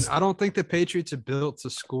 And I don't think the Patriots are built to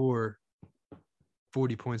score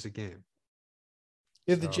 40 points a game.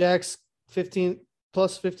 You have the Jags 15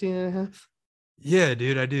 plus 15.5? Yeah,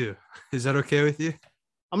 dude, I do. Is that okay with you?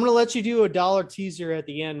 I'm gonna let you do a dollar teaser at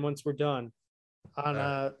the end once we're done.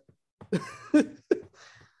 On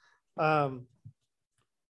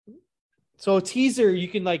so a teaser you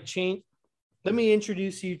can like change. Let me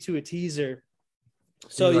introduce you to a teaser.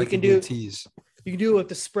 So you can do a tease. You can do it with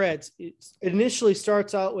the spreads. It initially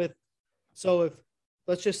starts out with, so if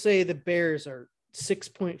let's just say the Bears are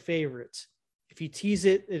 6-point favorites. If you tease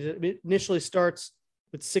it, it initially starts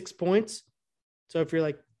with 6 points. So if you're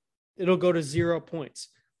like, it'll go to 0 points.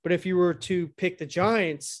 But if you were to pick the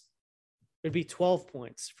Giants, it'd be 12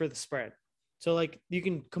 points for the spread. So like you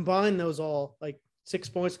can combine those all like 6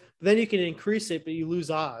 points, but then you can increase it, but you lose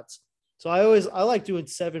odds. So I like doing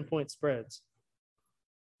 7-point spreads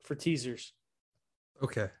for teasers.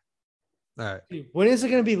 Okay. All right. Dude, when is it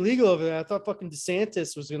going to be legal over there? I thought fucking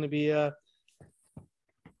DeSantis was going to be.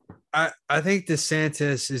 I think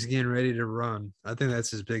DeSantis is getting ready to run. I think that's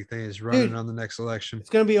his big thing is running on the next election. It's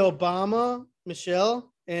going to be Obama,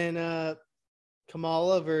 Michelle, and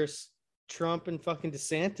Kamala versus Trump and fucking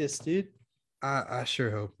DeSantis, dude. I sure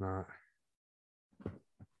hope not.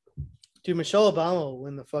 Dude, Michelle Obama will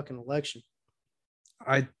win the fucking election.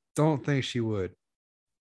 I don't think she would.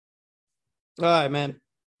 All right, man.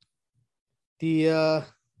 The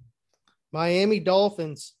Miami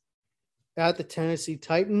Dolphins at the Tennessee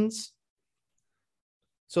Titans.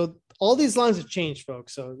 So all these lines have changed,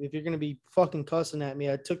 folks. So if you're going to be fucking cussing at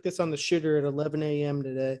me, I took this on the shitter at 11 a.m.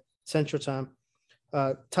 today, Central Time.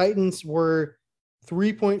 Titans were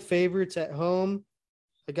 3-point favorites at home.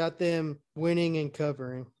 I got them winning and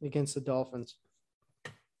covering against the Dolphins.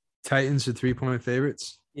 Titans are 3-point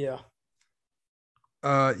favorites? Yeah.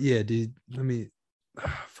 Yeah, dude. Let me.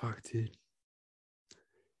 Fuck, dude.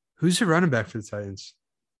 Who's the running back for the Titans?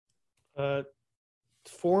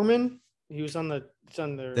 Foreman. He was on the.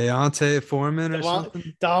 Deontay Foreman or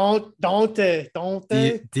something.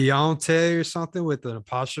 Deontay or something with an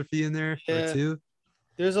apostrophe in there or two.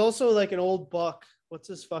 There's also like an old buck. What's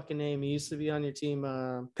his fucking name? He used to be on your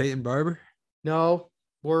team. Peyton Barber. No,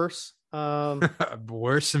 worse.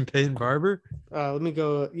 Worse than Peyton Barber. Let me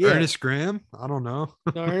go. Yeah. Ernest Graham. I don't know.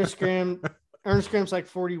 No, Ernest Graham. Ernest Graham's like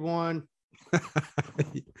 41.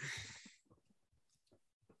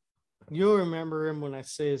 You'll remember him when I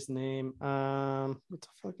say his name. What the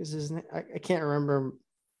fuck is his name? I can't remember him.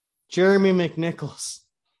 Jeremy McNichols.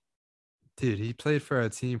 Dude, he played for our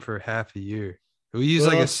team for half a year. We used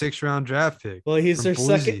like a 6th-round draft pick. Well, he's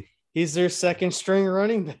their second string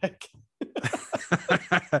running back.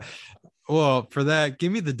 Well, for that,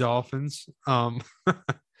 give me the Dolphins.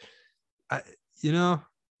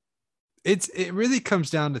 It really comes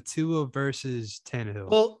down to Tua versus Tannehill.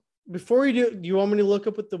 Well, before you do you want me to look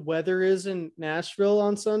up what the weather is in Nashville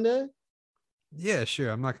on Sunday? Yeah,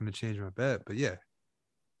 sure. I'm not going to change my bet, but yeah.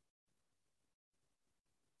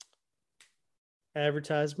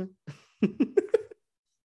 Advertisement.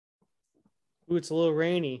 Ooh, it's a little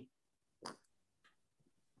rainy.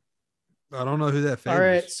 I don't know who that favors. All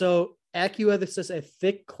right, so AccuWeather says a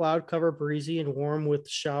thick cloud cover, breezy and warm with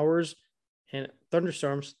showers and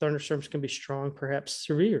thunderstorms. Thunderstorms can be strong, perhaps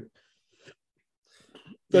severe.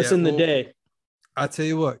 That's in the day. I tell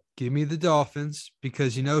you what, give me the Dolphins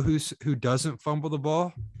because you know who doesn't fumble the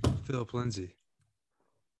ball? Philip Lindsay.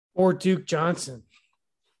 Or Duke Johnson.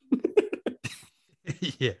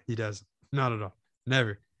 Yeah, he doesn't. Not at all.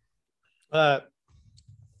 Never.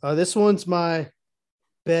 This one's my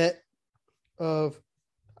bet of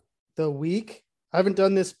the week. I haven't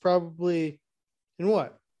done this probably in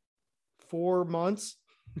 4 months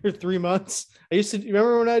or 3 months. I used to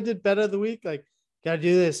remember when I did bet of the week, like, gotta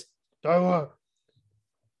do this. Also,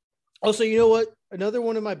 you know what? Another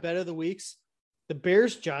one of my bet of the weeks, the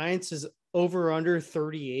Bears Giants is over under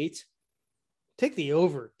 38. Take the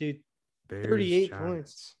over, dude. Bears, 38 Giants.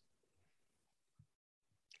 points.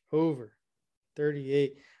 Over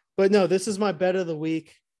 38. But no, this is my bet of the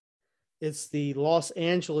week. It's the Los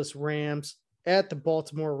Angeles Rams at the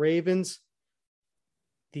Baltimore Ravens.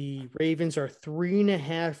 The Ravens are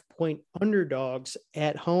 3.5-point underdogs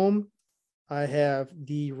at home. I have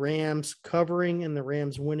the Rams covering and the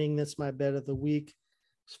Rams winning. That's my bet of the week.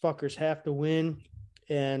 These fuckers have to win,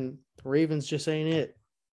 and the Ravens just ain't it.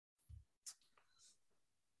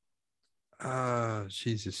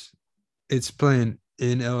 Jesus. It's playing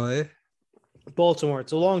in LA. Baltimore.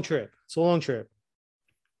 It's a long trip.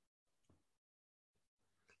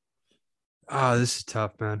 This is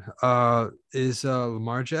tough, man. Is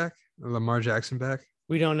Lamar Jackson back?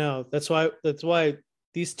 We don't know. That's why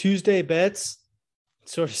these Tuesday bets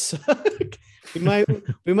sort of suck.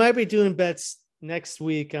 we might be doing bets next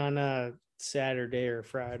week on Saturday or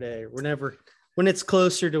Friday, whenever when it's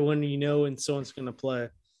closer to when you know when someone's gonna play.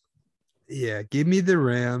 Yeah, give me the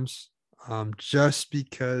Rams. Just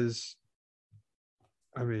because,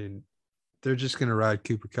 I mean, they're just gonna ride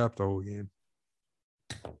Cooper Kupp the whole game.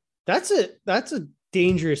 That's a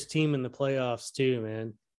dangerous team in the playoffs too,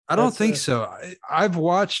 man. I don't think so. I've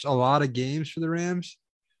watched a lot of games for the Rams.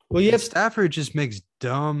 Well, you have Stafford just makes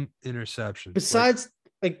dumb interceptions. Besides,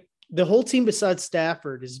 like the whole team besides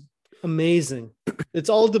Stafford is amazing. It's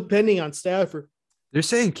all depending on Stafford. They're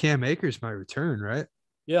saying Cam Akers might return, right?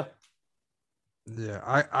 Yeah. Yeah,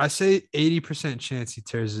 I say 80% chance he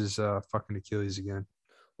tears his fucking Achilles again.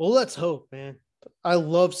 Well, let's hope, man. I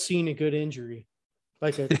love seeing a good injury.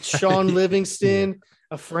 Like a Sean Livingston,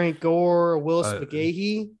 a Frank Gore, a Will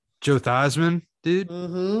Spaghetti. Joe Theismann, dude.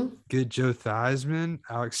 Mm-hmm. Good Joe Theismann.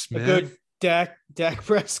 Alex Smith. A good Dak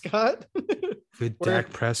Prescott. Good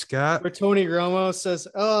Dak Prescott. Where Tony Romo says,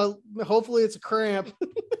 "Oh, hopefully it's a cramp."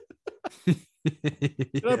 Can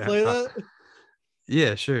I play that?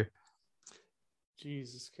 Yeah, sure.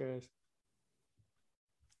 Jesus Christ.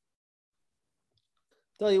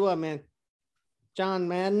 Tell you what, man. John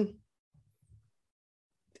Madden,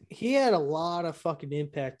 he had a lot of fucking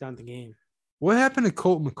impact on the game. What happened to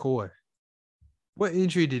Colt McCoy? What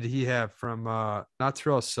injury did he have from not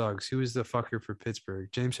Terrell Suggs? Who was the fucker for Pittsburgh?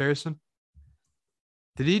 James Harrison?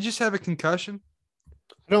 Did he just have a concussion?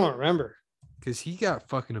 I don't remember. Because he got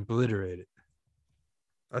fucking obliterated.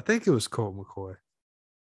 I think it was Colt McCoy.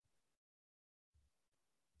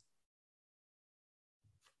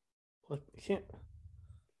 What? Can't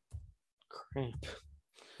cramp.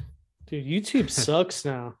 Dude, YouTube sucks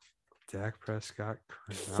now. Dak Prescott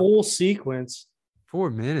cramp. Full sequence. 4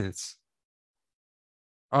 minutes.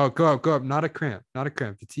 Oh, go up. Not a cramp. The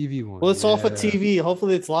TV one. Well, it's off of TV.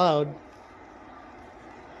 Hopefully it's loud.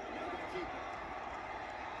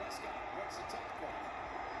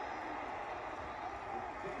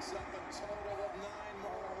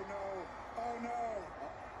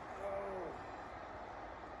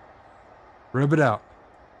 Rub it out.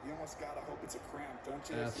 You almost gotta hope it's a cramp, don't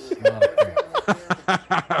you?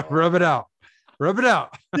 Rub it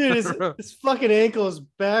out. Dude, his fucking ankle is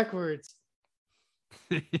backwards.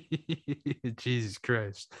 Jesus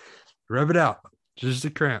Christ. Rub it out. Just a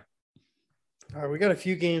cramp. All right, we got a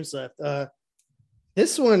few games left.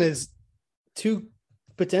 This one is two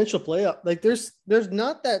potential playoff. Like there's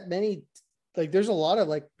not that many. Like there's a lot of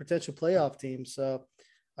like potential playoff teams. So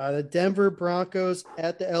the Denver Broncos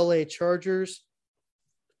at the LA Chargers.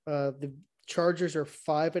 The Chargers are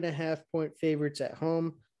 5.5-point favorites at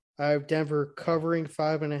home. I have Denver covering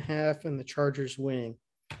 5.5 and the Chargers winning.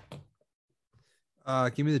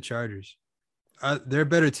 Give me the Chargers. They're a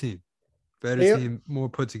better team. Team, more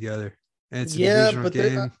put together. And it's a divisional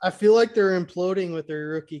game. I feel like they're imploding with their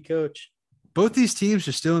rookie coach. Both these teams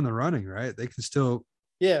are still in the running, right? They can still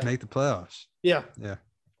make the playoffs. Yeah.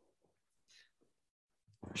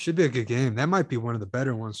 Should be a good game. That might be one of the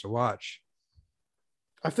better ones to watch.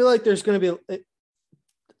 I feel like there's going to be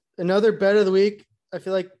another bet of the week. I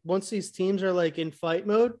feel like once these teams are like in fight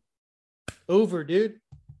mode, over, dude.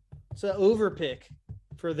 It's an over pick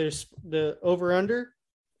for the over under.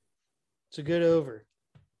 It's a good over.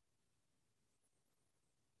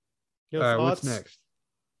 All right, what's next?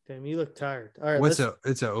 Damn, you look tired. All right,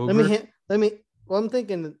 it's a over. Let me. Well, I'm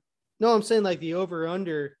thinking. No, I'm saying like the over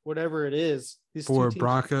under, whatever it is. These for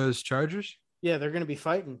Broncos Chargers. Yeah, they're going to be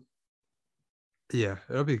fighting. Yeah,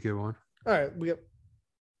 it'll be a good one. All right, we got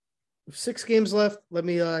 6 games left. Let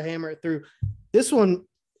me hammer it through. This one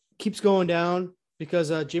keeps going down because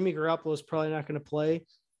Jimmy Garoppolo is probably not going to play.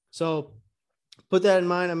 So put that in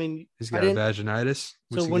mind. I mean, he's got vaginitis.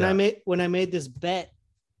 So when I made this bet,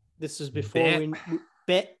 this was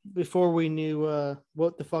before we knew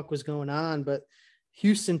what the fuck was going on. But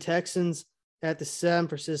Houston Texans at the San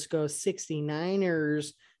Francisco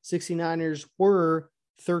 69ers. 69ers were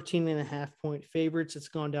 13.5-point favorites. It's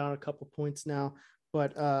gone down a couple points now,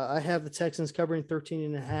 but I have the Texans covering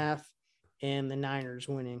 13.5 and the Niners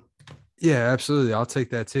winning. Yeah, absolutely. I'll take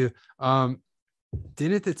that too.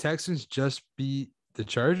 Didn't the Texans just beat the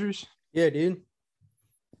Chargers? Yeah, dude.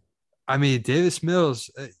 I mean, Davis Mills.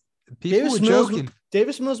 People were joking.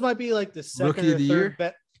 Davis Mills might be like the second Rookie or of the third year?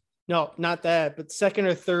 best. No, not that, but second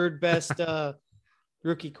or third best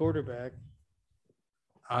rookie quarterback.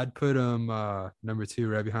 I'd put him number 2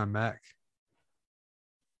 right behind Mac.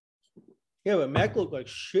 Yeah, but Mac looked like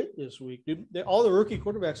shit this week, dude. All the rookie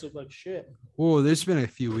quarterbacks look like shit. Well, there's been a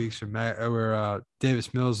few weeks where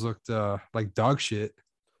Davis Mills looked like dog shit.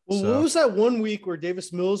 Well, So- what was that one week where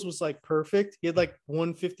Davis Mills was like perfect? He had like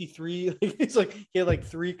 153. He had like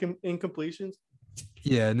 3 incompletions.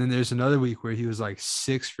 Yeah, and then there's another week where he was like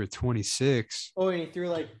 6 for 26. Oh, and he threw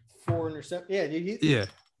like 4 interceptions. Yeah, dude. Yeah,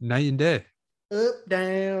 night and day. Up,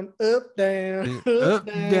 down, up, down, Up,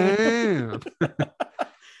 down.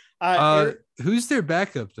 Who's their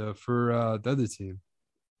backup though for the other team?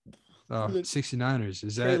 Oh, 69ers.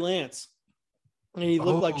 Is Trey that Lance? And he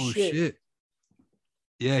looked like shit.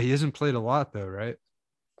 Yeah, he hasn't played a lot though, right?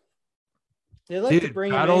 They like to Dude,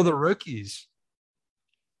 bring got him all in. the rookies.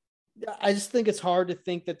 I just think it's hard to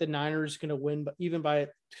think that the Niners going to win, but even by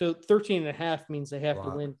so 13.5 means they have to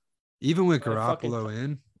Wow. win. Even with By a fucking- Garoppolo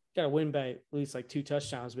in. Got to win by at least like 2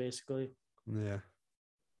 touchdowns, basically. Yeah.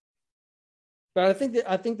 But I think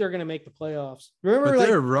they're going to make the playoffs. Remember, But like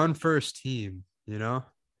they're a run first team, you know?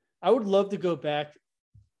 I would love to go back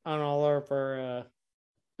on all of our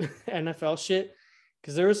NFL shit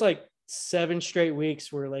because there was like 7 straight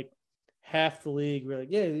weeks where like half the league were like,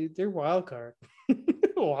 yeah, they're wild card,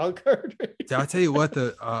 wild card. Did I tell you what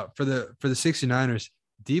the for the 69ers,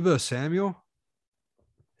 Debo Samuel,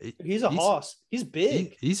 He's a hoss. He's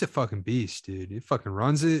big. he's a fucking beast, dude. He fucking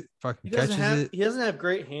runs it, fucking catches it. He doesn't have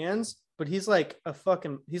great hands, but he's like a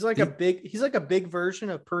big version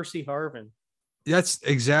of Percy Harvin. That's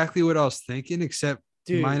exactly what I was thinking, except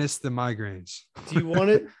Dude, minus the migraines. do you want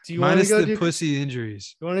it? Do you want to Minus go the do pussy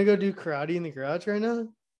injuries. You want to go do karate in the garage right now?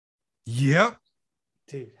 Yep.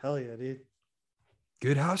 Dude, hell yeah, dude.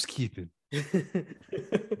 Good housekeeping.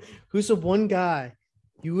 Who's the one guy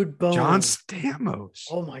you would bone? John Stamos.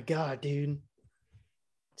 Oh my god, dude.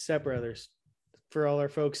 Step Brothers. For all our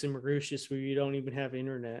folks in Mauritius where you don't even have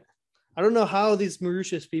internet. I don't know how these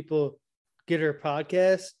Mauritius people get our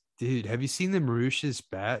podcast. Dude, have you seen the Mauritius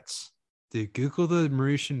bats? Dude, Google the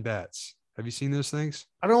Mauritian bats. Have you seen those things?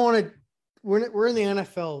 I don't want to. We're in the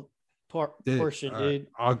NFL Dude, portion, all right, dude.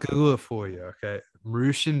 I'll Google it for you. Okay.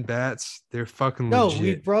 Mauritian bats, they're fucking No, legit.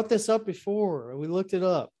 we brought this up before. We looked it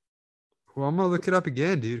up. Well, I'm gonna look it up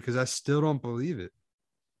again, dude, because I still don't believe it.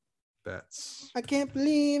 Bats. I can't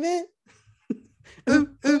believe it. Ooh,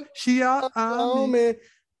 ooh, she out Oh on me. man.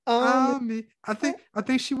 On me. I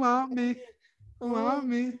think she want me. Want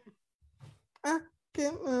me.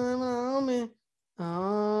 On me.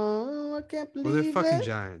 Oh, I can't believe Well, they're fucking it.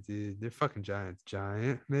 giant, dude. They're fucking giant.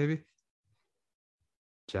 Giant, maybe.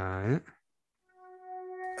 Giant.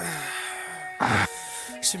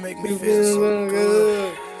 She make me feel so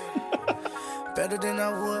good. Better than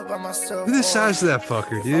I would by myself. Look at the size of that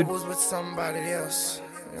fucker, If dude. I was with somebody else,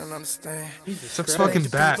 you don't understand. It's a fucking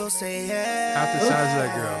bat. People say, yeah, Half the size of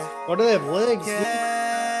that girl. Why do they have legs? yeah.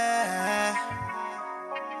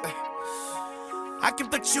 I can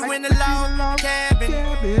put you in a log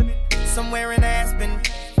cabin somewhere in Aspen.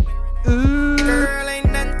 Ooh, Girl,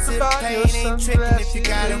 ain't nothing to pain, ain't tricking if you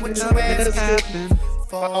got it, what you asking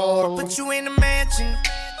for. Put you in a mansion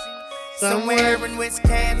somewhere in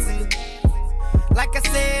Wisconsin. Like I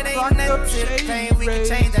said, ain't nothing to pain. We can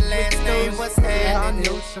change the last name. What's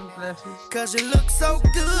happening? Cause you look so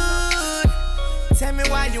good. Tell me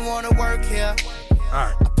why you wanna work here. All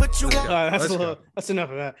right. I put you Let's on. go. All right, Let's go. that's enough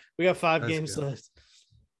of that. We got 5 Let's games go. left.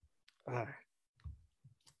 All right.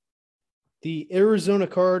 The Arizona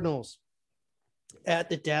Cardinals at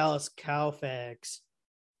the Dallas Cowfags.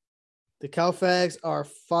 The Cowfags are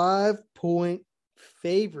 5-point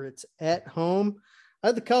favorites at home. I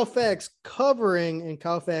had the Cowfags covering and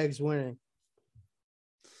Cowfags winning.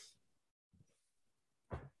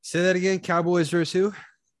 Say that again. Cowboys versus who?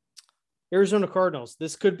 Arizona Cardinals.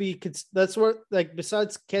 This could be, that's what, like,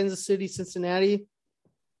 besides Kansas City, Cincinnati,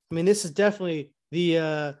 I mean, this is definitely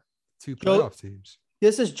the, 2 playoff teams.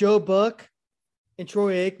 this is Joe Buck and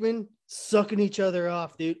Troy Aikman sucking each other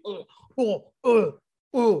off, dude.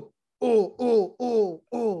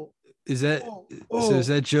 Is that Oh, so? Is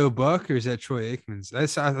that Joe Buck or is that Troy Aikman's?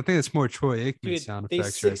 I think it's more Troy Aikman Dude, sound they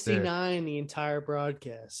effects right there. 69 the entire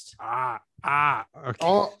broadcast. Ah, Okay.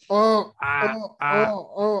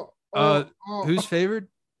 Who's favored?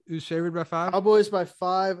 Who's favored by 5? Cowboys by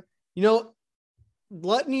 5.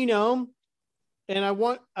 Letting you know, and I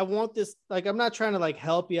want this, like, I'm not trying to like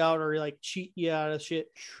help you out or like cheat you out of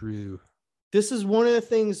shit. True. This is one of the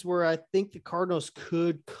things where I think the Cardinals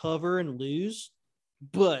could cover and lose,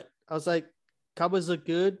 but I was like, Cowboys look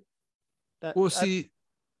good.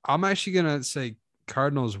 I'm actually gonna say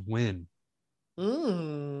Cardinals win.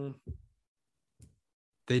 Mm.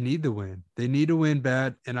 They need to win. They need to win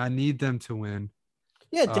bad, and I need them to win.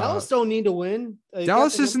 Yeah, Dallas don't need to win.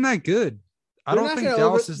 Dallas isn't that good. I don't think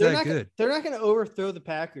Dallas is that good. They're not going to overthrow the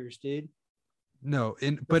Packers, dude. No,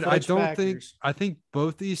 but I don't think. I think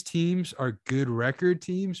both these teams are good record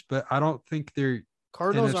teams, but I don't think they're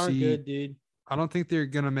Cardinals aren't good, dude. I don't think they're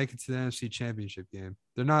gonna make it to the NFC Championship game.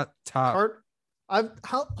 They're not top.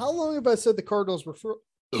 How long have I said the Cardinals were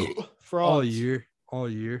frauds? All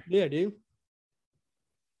year. Yeah, dude.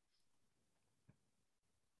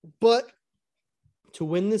 But to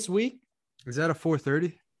win this week, is that a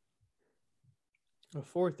 4:30? A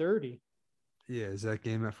 4:30. Yeah, is that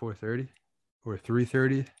game at 4:30 or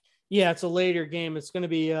 3:30? Yeah, it's a later game. It's gonna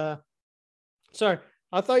be. Sorry,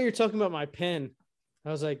 I thought you were talking about my pen.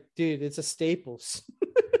 I was like, dude, it's a Staples.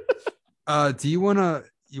 Do you wanna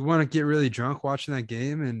get really drunk watching that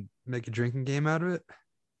game and make a drinking game out of it?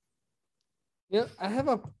 Yeah,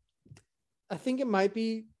 I think it might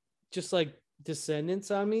be just like descendants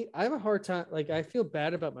on me. I have a hard time. Like, I feel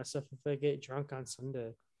bad about myself if I get drunk on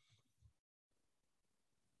Sunday.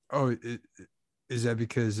 Oh, is that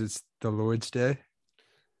because it's the Lord's Day?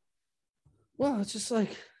 Well, it's just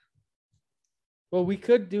like, we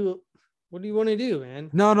could do. What do you want to do, man?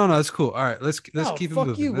 No, it's cool. All right, let's keep it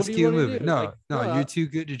moving. Let's keep it moving. No, you're too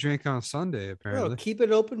good to drink on Sunday, apparently. No, keep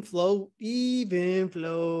it open flow, even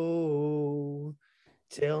flow.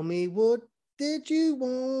 Tell me, what did you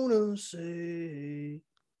want to say?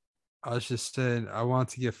 I was just saying I want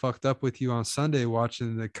to get fucked up with you on Sunday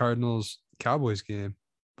watching the Cardinals-Cowboys game,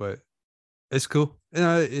 but it's cool.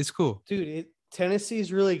 It's cool. Dude,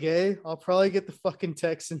 Tennessee's really gay. I'll probably get the fucking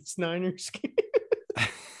Texans-Niners game.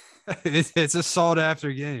 It's a sought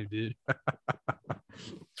after game, dude.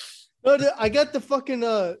 No, dude, I got the fucking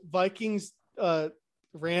Vikings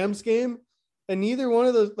Rams game, and neither one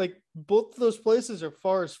of those, like, both of those places are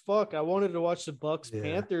far as fuck. I wanted to watch the Bucks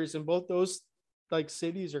Panthers, and both those like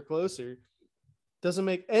cities are closer. Doesn't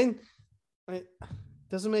make any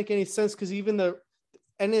sense because even the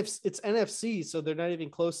it's NFC, so they're not even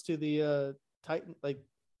close to the Titan. Like,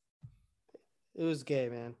 it was gay,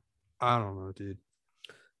 man. I don't know, dude.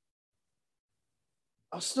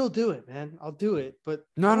 I'll still do it, man. I'll do it, but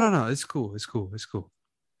no. It's cool.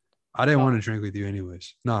 I didn't want to drink with you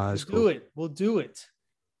anyways. No, it's cool. We'll do it.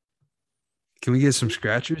 Can we get some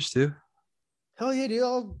scratchers too? Hell yeah, dude.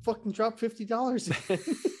 I'll fucking drop $50 again.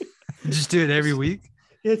 Just do it every week?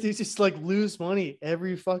 Yeah, dude. Just like lose money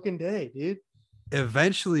every fucking day, dude.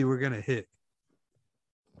 Eventually, we're going to hit.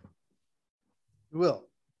 We will.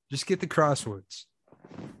 Just get the crosswords.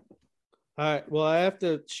 All right. Well, I have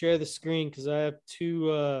to share the screen because I have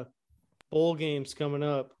 2 bowl games coming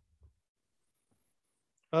up.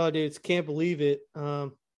 Oh, dude, can't believe it.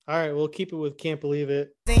 All right, we'll keep it with can't believe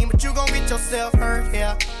it. But you gonna get yourself hurt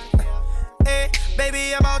here. Hey,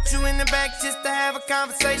 baby, I brought you in the back just to have a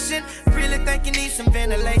conversation. Really think you need some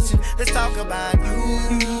ventilation. Let's talk about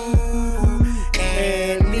you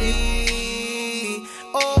and me.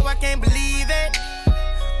 Oh, I can't believe it.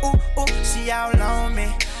 Ooh, she all on me.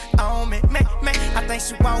 Me. I think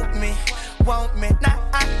she want me. Nah,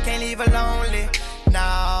 I can't leave her lonely.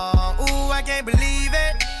 No, ooh, I can't believe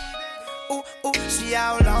it. Ooh, she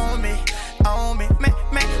all on me. Me.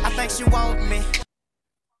 I think she want me.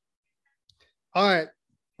 All right.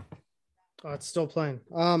 Oh, it's still playing.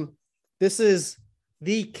 This is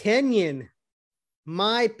the Kenyan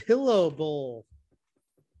My Pillow Bowl.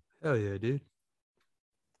 Hell yeah, dude.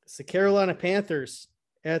 It's the Carolina Panthers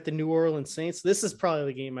at the New Orleans Saints. This is probably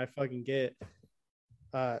the game I fucking get.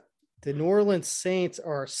 The New Orleans Saints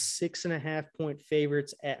are 6.5 point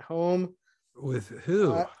favorites at home. With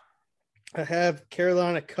who? I have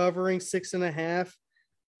Carolina covering 6.5,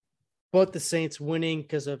 but the Saints winning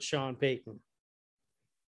because of Sean Payton.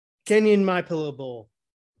 Kenyan My Pillow Bowl.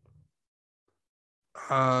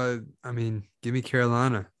 I mean, give me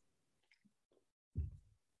Carolina.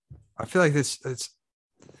 I feel like it's a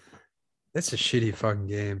shitty fucking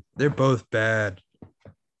game. They're both bad.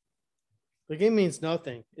 The game means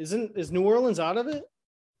nothing. Is New Orleans out of it?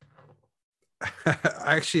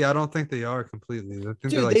 Actually, I don't think they are completely. I think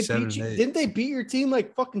Dude, they're like 7-8. Didn't they beat your team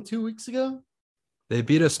like fucking 2 weeks ago? They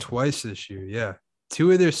beat us twice this year. Yeah.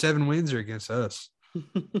 2 of their 7 wins are against us.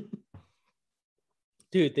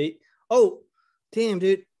 Dude, damn,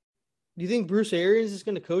 dude. Do you think Bruce Arians is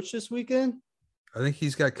going to coach this weekend? I think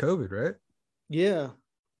he's got COVID, right? Yeah.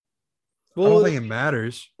 I don't think it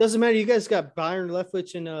matters. Doesn't matter. You guys got Byron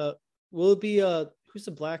Leftwich and will it be who's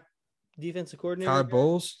the black defensive coordinator? Todd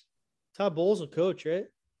Bowles. Todd Bowles will coach, right?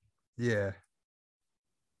 Yeah.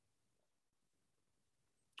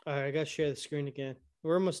 All right, I gotta share the screen again.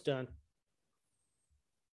 We're almost done.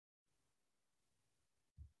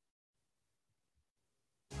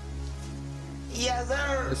 Yes,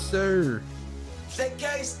 sir. Yes, sir. They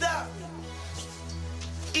can't stop me.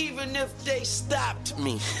 Even if they stopped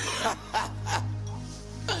me.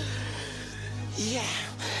 Yeah,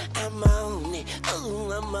 I'm on it.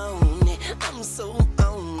 Oh, I'm on it. I'm so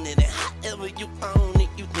on it. And however you own it,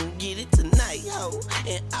 you can get it tonight, ho.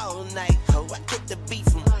 And all night, ho. I get the beat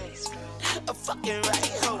from a fucking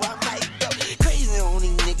right, ho. I might go crazy on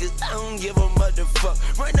these niggas. I don't give a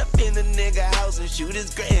motherfucker. Run up in the nigga house and shoot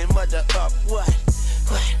his grandmother up. What?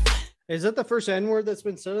 Is that the first N-word that's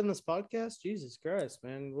been said on this podcast? Jesus Christ,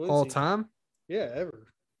 man. All time? Yeah, ever.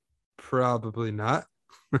 Probably not.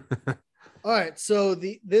 All right, so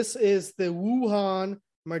this is the Wuhan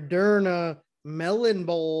Moderna Melon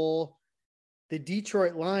Bowl. The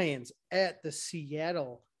Detroit Lions at the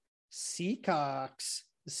Seattle Seahawks.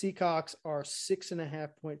 The Seahawks are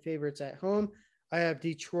 6.5-point favorites at home. I have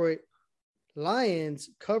Detroit Lions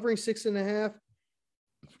covering 6.5.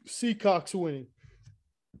 Seahawks winning.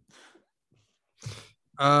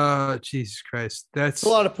 Jesus Christ. That's a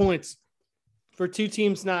lot of points for two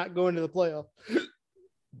teams not going to the playoff.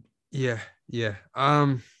 Yeah. Give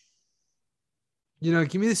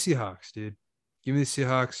me the Seahawks, dude. Give me the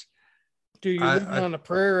Seahawks. Dude, you're living on a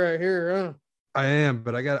prayer right here, huh? I am,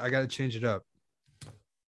 but I got to change it up.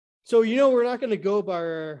 So, we're not going to go by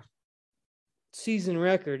our season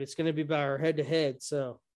record. It's going to be by our head-to-head.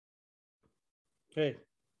 So, hey,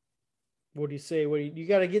 what do you say? You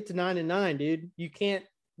got to get to 9-9, dude. You can't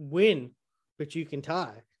win, but you can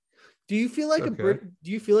tie. Do you feel like do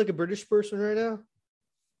you feel like a British person right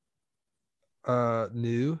now?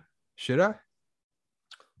 New. Should I?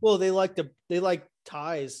 Well, they like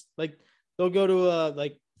ties. Like they'll go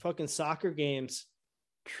to fucking soccer games.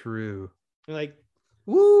 True. And like,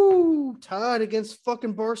 woo, tied against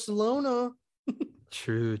fucking Barcelona.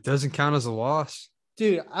 True. It doesn't count as a loss.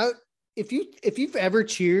 Dude, if you've ever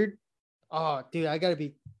cheered,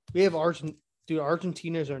 dude, we have Argentina. Dude,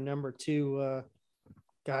 Argentina's our number 2.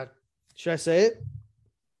 God, should I say it?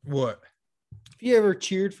 What? If you ever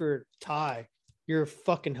cheered for a tie, you're a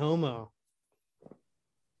fucking homo.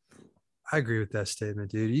 I agree with that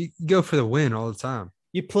statement, dude. You go for the win all the time.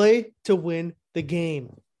 You play to win the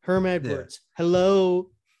game. Herm Edwards. Yeah.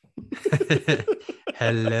 Hello.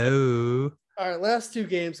 Hello. All right, last 2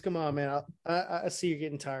 games. Come on, man. I see you're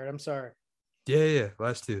getting tired. I'm sorry. Yeah.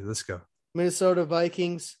 Last 2. Let's go. Minnesota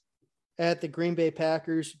Vikings at the Green Bay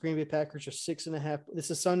Packers. Green Bay Packers are 6.5.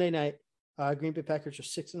 This is Sunday night. Green Bay Packers are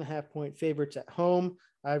 6.5-point favorites at home.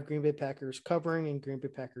 I have Green Bay Packers covering and Green Bay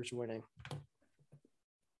Packers winning.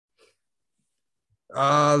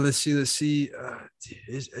 Let's see. Dude,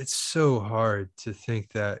 it's so hard to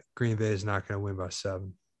think that Green Bay is not going to win by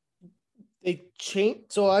 7. They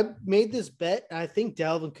changed. So I made this bet. I think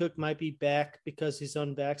Dalvin Cook might be back because he's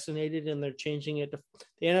unvaccinated, and they're changing it.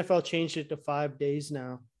 The NFL changed it to 5 days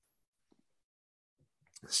now.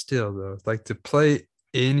 Still, though, like to play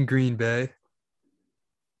in Green Bay.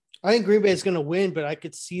 I think Green Bay is going to win, but I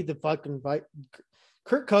could see the fucking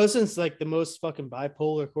Kirk Cousins, like the most fucking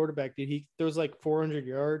bipolar quarterback, dude. He throws like 400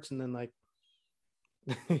 yards and then like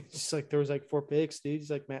just like throws like 4 picks, dude.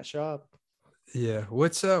 He's like Matt Schaub. Yeah.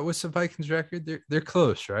 What's the Vikings record? They're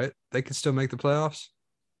close, right? They can still make the playoffs.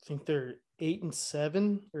 I think they're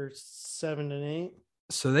 8-7 or 7-8.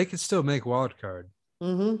 So they could still make wild card.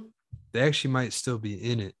 Mm-hmm. They actually might still be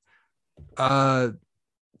in it.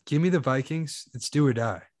 Give me the Vikings. It's do or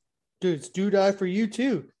die. Dude, it's do or die for you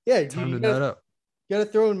too. Yeah, time to nut up. You got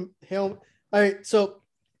to throw in helmet. All right, so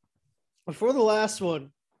before the last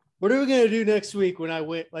one, what are we gonna do next week when I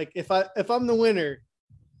win? Like, if I'm the winner,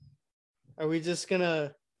 are we just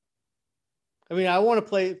gonna? I mean, I want to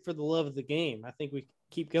play it for the love of the game. I think we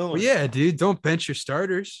keep going. Well, yeah, dude. Don't bench your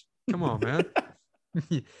starters. Come on, man.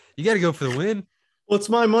 You got to go for the win. Well, it's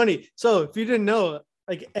my money. So if you didn't know,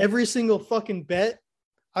 like every single fucking bet,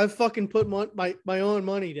 I've fucking put my own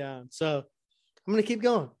money down. So I'm gonna keep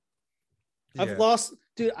going. Yeah.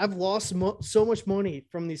 I've lost so much money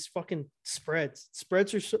from these fucking spreads.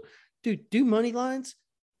 Spreads are so, dude. Do money lines,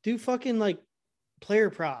 do fucking like player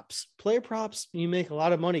props. Player props, you make a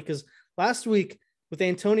lot of money because last week with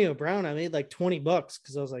Antonio Brown, I made like $20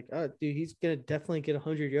 because I was like, oh, dude, he's gonna definitely get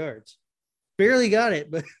 100 yards. Barely got it,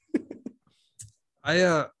 but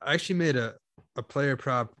I actually made a player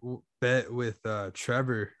prop bet with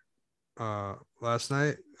Trevor last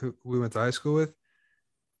night, who we went to high school with.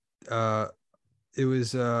 It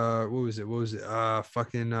was what was it?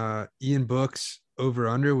 Fucking Ian Book's over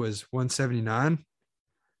under was 179.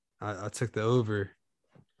 I took the over.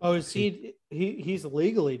 oh, is he's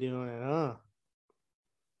legally doing it, huh?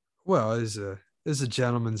 Well, it's a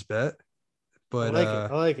gentleman's bet, but I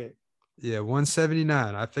like it. yeah,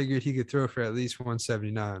 179. I figured he could throw for at least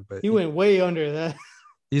 179, but He went way under that.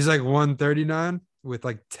 he's like 139 with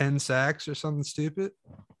like 10 sacks or something stupid.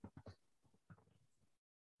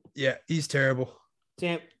 Yeah, he's terrible.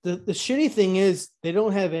 Damn, the shitty thing is they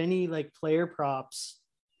don't have any like player props.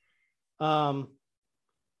 Let's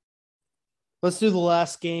do the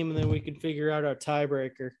last game and then we can figure out our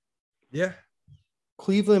tiebreaker. Yeah.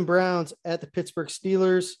 Cleveland Browns at the Pittsburgh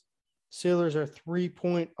Steelers. Steelers are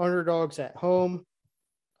 3-point underdogs at home.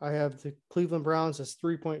 I have the Cleveland Browns as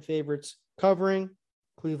 3-point favorites covering.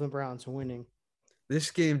 Cleveland Browns winning. This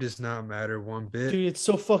game does not matter one bit. Dude, it's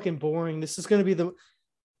so fucking boring. This is going to be the...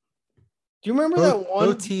 Do you remember that one?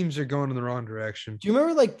 Both teams are going in the wrong direction. Do you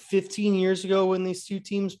remember like 15 years ago when these two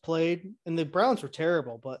teams played and the Browns were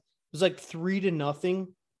terrible, but it was like 3-0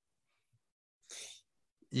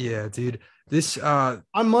 Yeah, dude. This on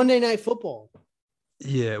Monday Night Football.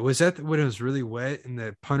 yeah, was that when it was really wet and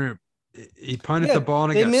the punter he punted Yeah, the ball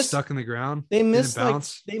and they it got missed- stuck in the ground? They Didn't missed like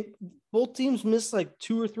bounce? both teams missed like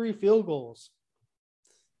 2 or 3 field goals.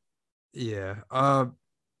 Yeah.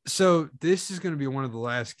 So this is going to be one of the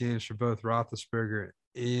last games for both Roethlisberger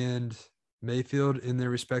and Mayfield in their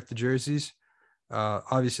respective jerseys.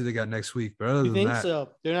 Obviously they got next week, but other You than think that, so?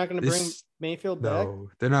 They're not going to bring this- Mayfield back? no,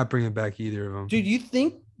 they're not bringing back either of them Dude, you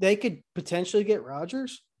think they could potentially get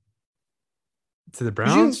Rodgers? to the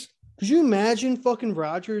Browns. Could you imagine fucking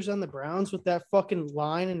Rodgers on the Browns with that fucking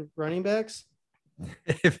line and running backs?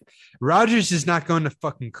 If Rodgers is not going to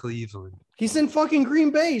fucking Cleveland, He's in fucking Green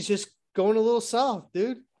Bay. He's just going a little south,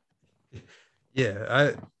 dude.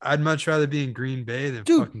 yeah, I'd much rather be in Green Bay than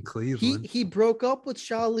Dude, fucking Cleveland. He broke up with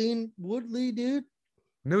Shailene Woodley, dude.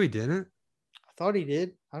 No, he didn't. I thought he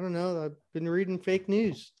did. I don't know. I've been reading fake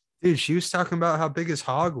news. Dude, she was talking about how big his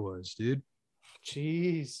hog was, dude.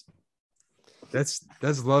 Jeez. That's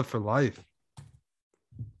love for life.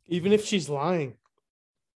 Even if she's lying.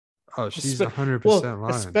 Oh, she's Espe- 100% Well,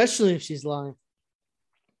 lying. especially if she's lying.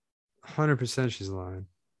 100% she's lying.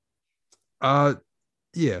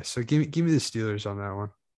 Yeah, so give me the Steelers on that one.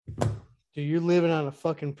 Dude, you're living on a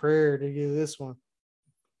fucking prayer to get this one.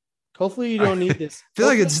 Hopefully you don't need this. I feel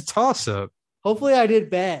like Hopefully- it's a toss-up. Hopefully I did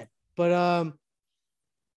bad. But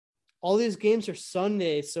all these games are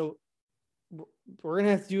Sunday, so we're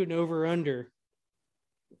gonna have to do an over-under.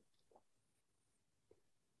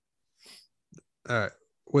 All right,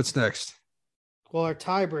 what's next? Well, our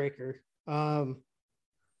tiebreaker.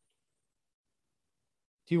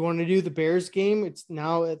 Do you want to do the Bears game? It's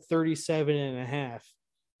now at 37.5.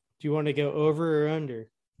 Do you want to go over or under?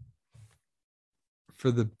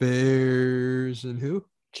 For the Bears and who?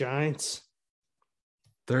 Giants.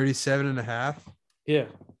 37.5. Yeah.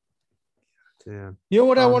 Damn. You know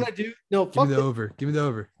what I want to do? No, Give fuck me the it. over. Give me the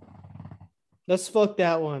over. Let's fuck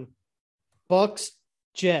that one. Bucks,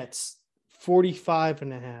 Jets,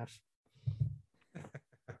 45.5.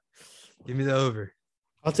 Give me the over.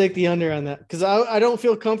 I'll take the under on that because I don't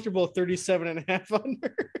feel comfortable at 37.5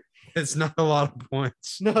 under. It's not a lot of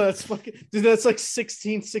points. No, that's fucking dude. That's like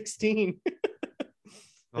 16-16.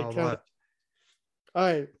 Not a kinda- lot. All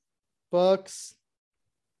right, Bucks,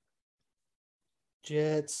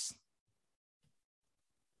 Jets.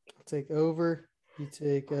 I'll take over. You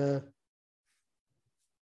take under.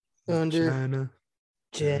 China.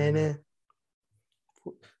 Jenna.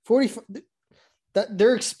 45. That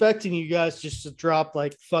they're expecting you guys just to drop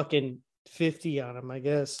like fucking 50 on them, I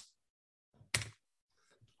guess.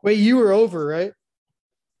 Wait, you were over, right?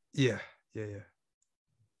 Yeah.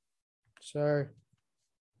 Sorry.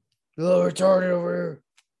 A little retarded over here.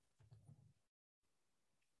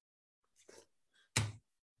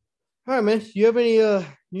 All right, man. Do you have any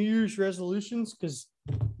New Year's resolutions? Because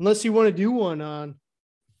unless you want to do one on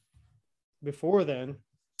before then.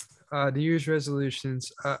 New Year's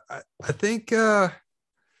resolutions. I think yeah,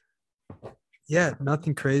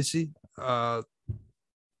 nothing crazy.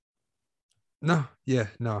 No.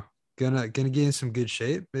 Gonna get in some good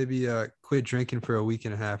shape. Maybe quit drinking for a week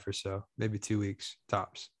and a half or so. Maybe 2 weeks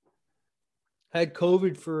tops. I had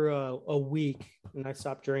COVID for a week and I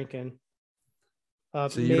stopped drinking. So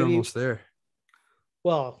you're almost there.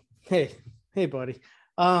 Well, hey, Hey, buddy.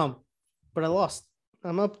 But I've lost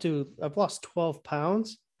 12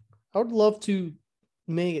 pounds. I would love to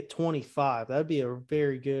make it 25. That'd be a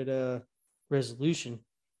very good resolution.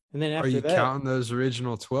 And then Are after you that, counting those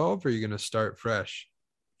original 12 or are you going to start fresh?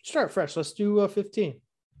 start fresh. Let's do 15.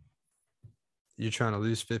 You're trying to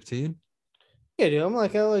lose 15? Yeah, dude. I'm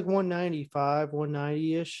like at like 195,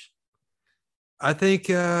 190 ish. I think,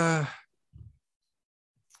 God,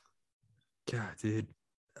 dude,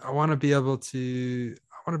 I want to be able to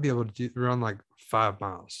run like 5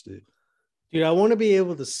 miles, dude. Dude, I want to be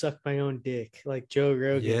able to suck my own dick like Joe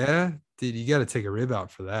Rogan. Yeah, dude, you got to take a rib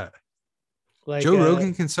out for that. Like Joe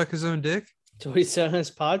Rogan can suck his own dick. So he said on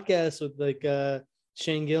his podcast with like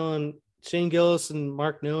Shane Gillis and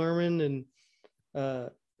Mark Norman and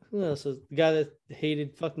who else was the guy that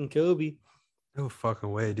hated fucking Kobe. No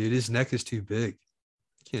fucking way, dude. His neck is too big.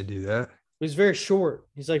 Can't do that. He's very short.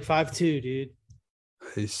 He's like 5'2", dude.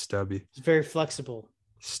 He's stubby. He's very flexible.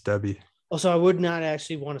 Stubby. Also, I would not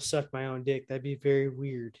actually want to suck my own dick. That'd be very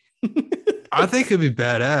weird. I think it'd be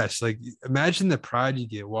badass. Like, imagine the pride you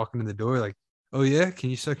get walking in the door. Like, oh yeah, can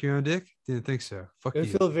you suck your own dick? Didn't think so. Fuck It would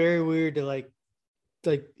you. feel very weird to like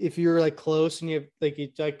if you're like close and you have like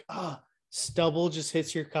it's like stubble just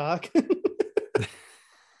hits your cock.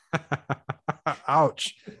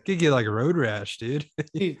 Ouch. Could get like a road rash, dude.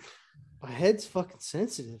 Dude, my head's fucking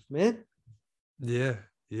sensitive, man. Yeah.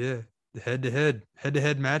 Head-to-head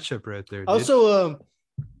matchup right there, dude. Also,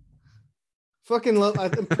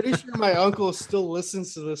 I'm pretty sure my uncle still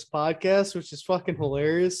listens to this podcast, which is fucking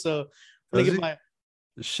hilarious. So I'm gonna Does give he? my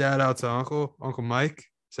Shout out to Uncle Mike.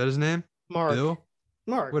 Is that his name? Mark. Bill?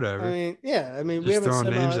 I Whatever. mean, yeah. We Just haven't throwing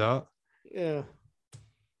said names much. out. Yeah.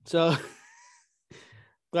 So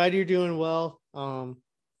glad you're doing well.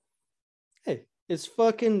 Hey, it's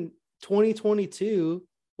fucking 2022.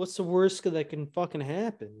 What's the worst that can fucking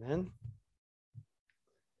happen, man?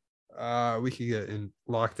 We could get in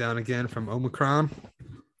lockdown again from Omicron.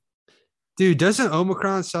 Dude, doesn't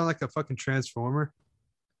Omicron sound like a fucking transformer?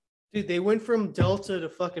 Dude, they went from Delta to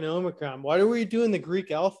fucking Omicron. Why are we doing the Greek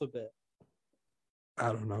alphabet? I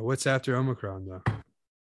don't know. What's after Omicron though?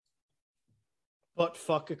 But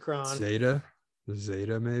fuckacron.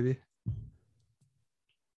 Zeta, maybe.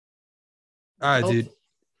 All right, dude.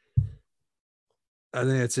 I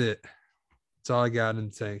think that's it. That's all I got in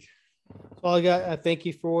the tank. That's all I got. I thank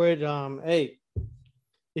you for it. Hey,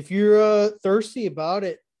 if you're thirsty about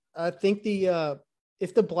it, I think if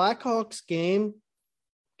the Blackhawks game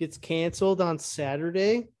gets canceled on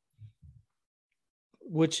Saturday,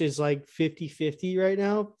 which is like 50-50 right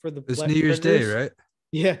now for the It's Black New Year's Day, Predators. right?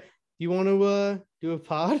 Yeah. You want to do a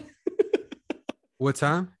pod? What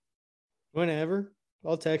time? Whenever.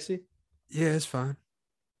 I'll text you. Yeah, it's fine.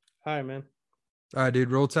 All right, man. All right,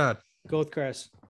 dude. Roll Tide. Go with Chris.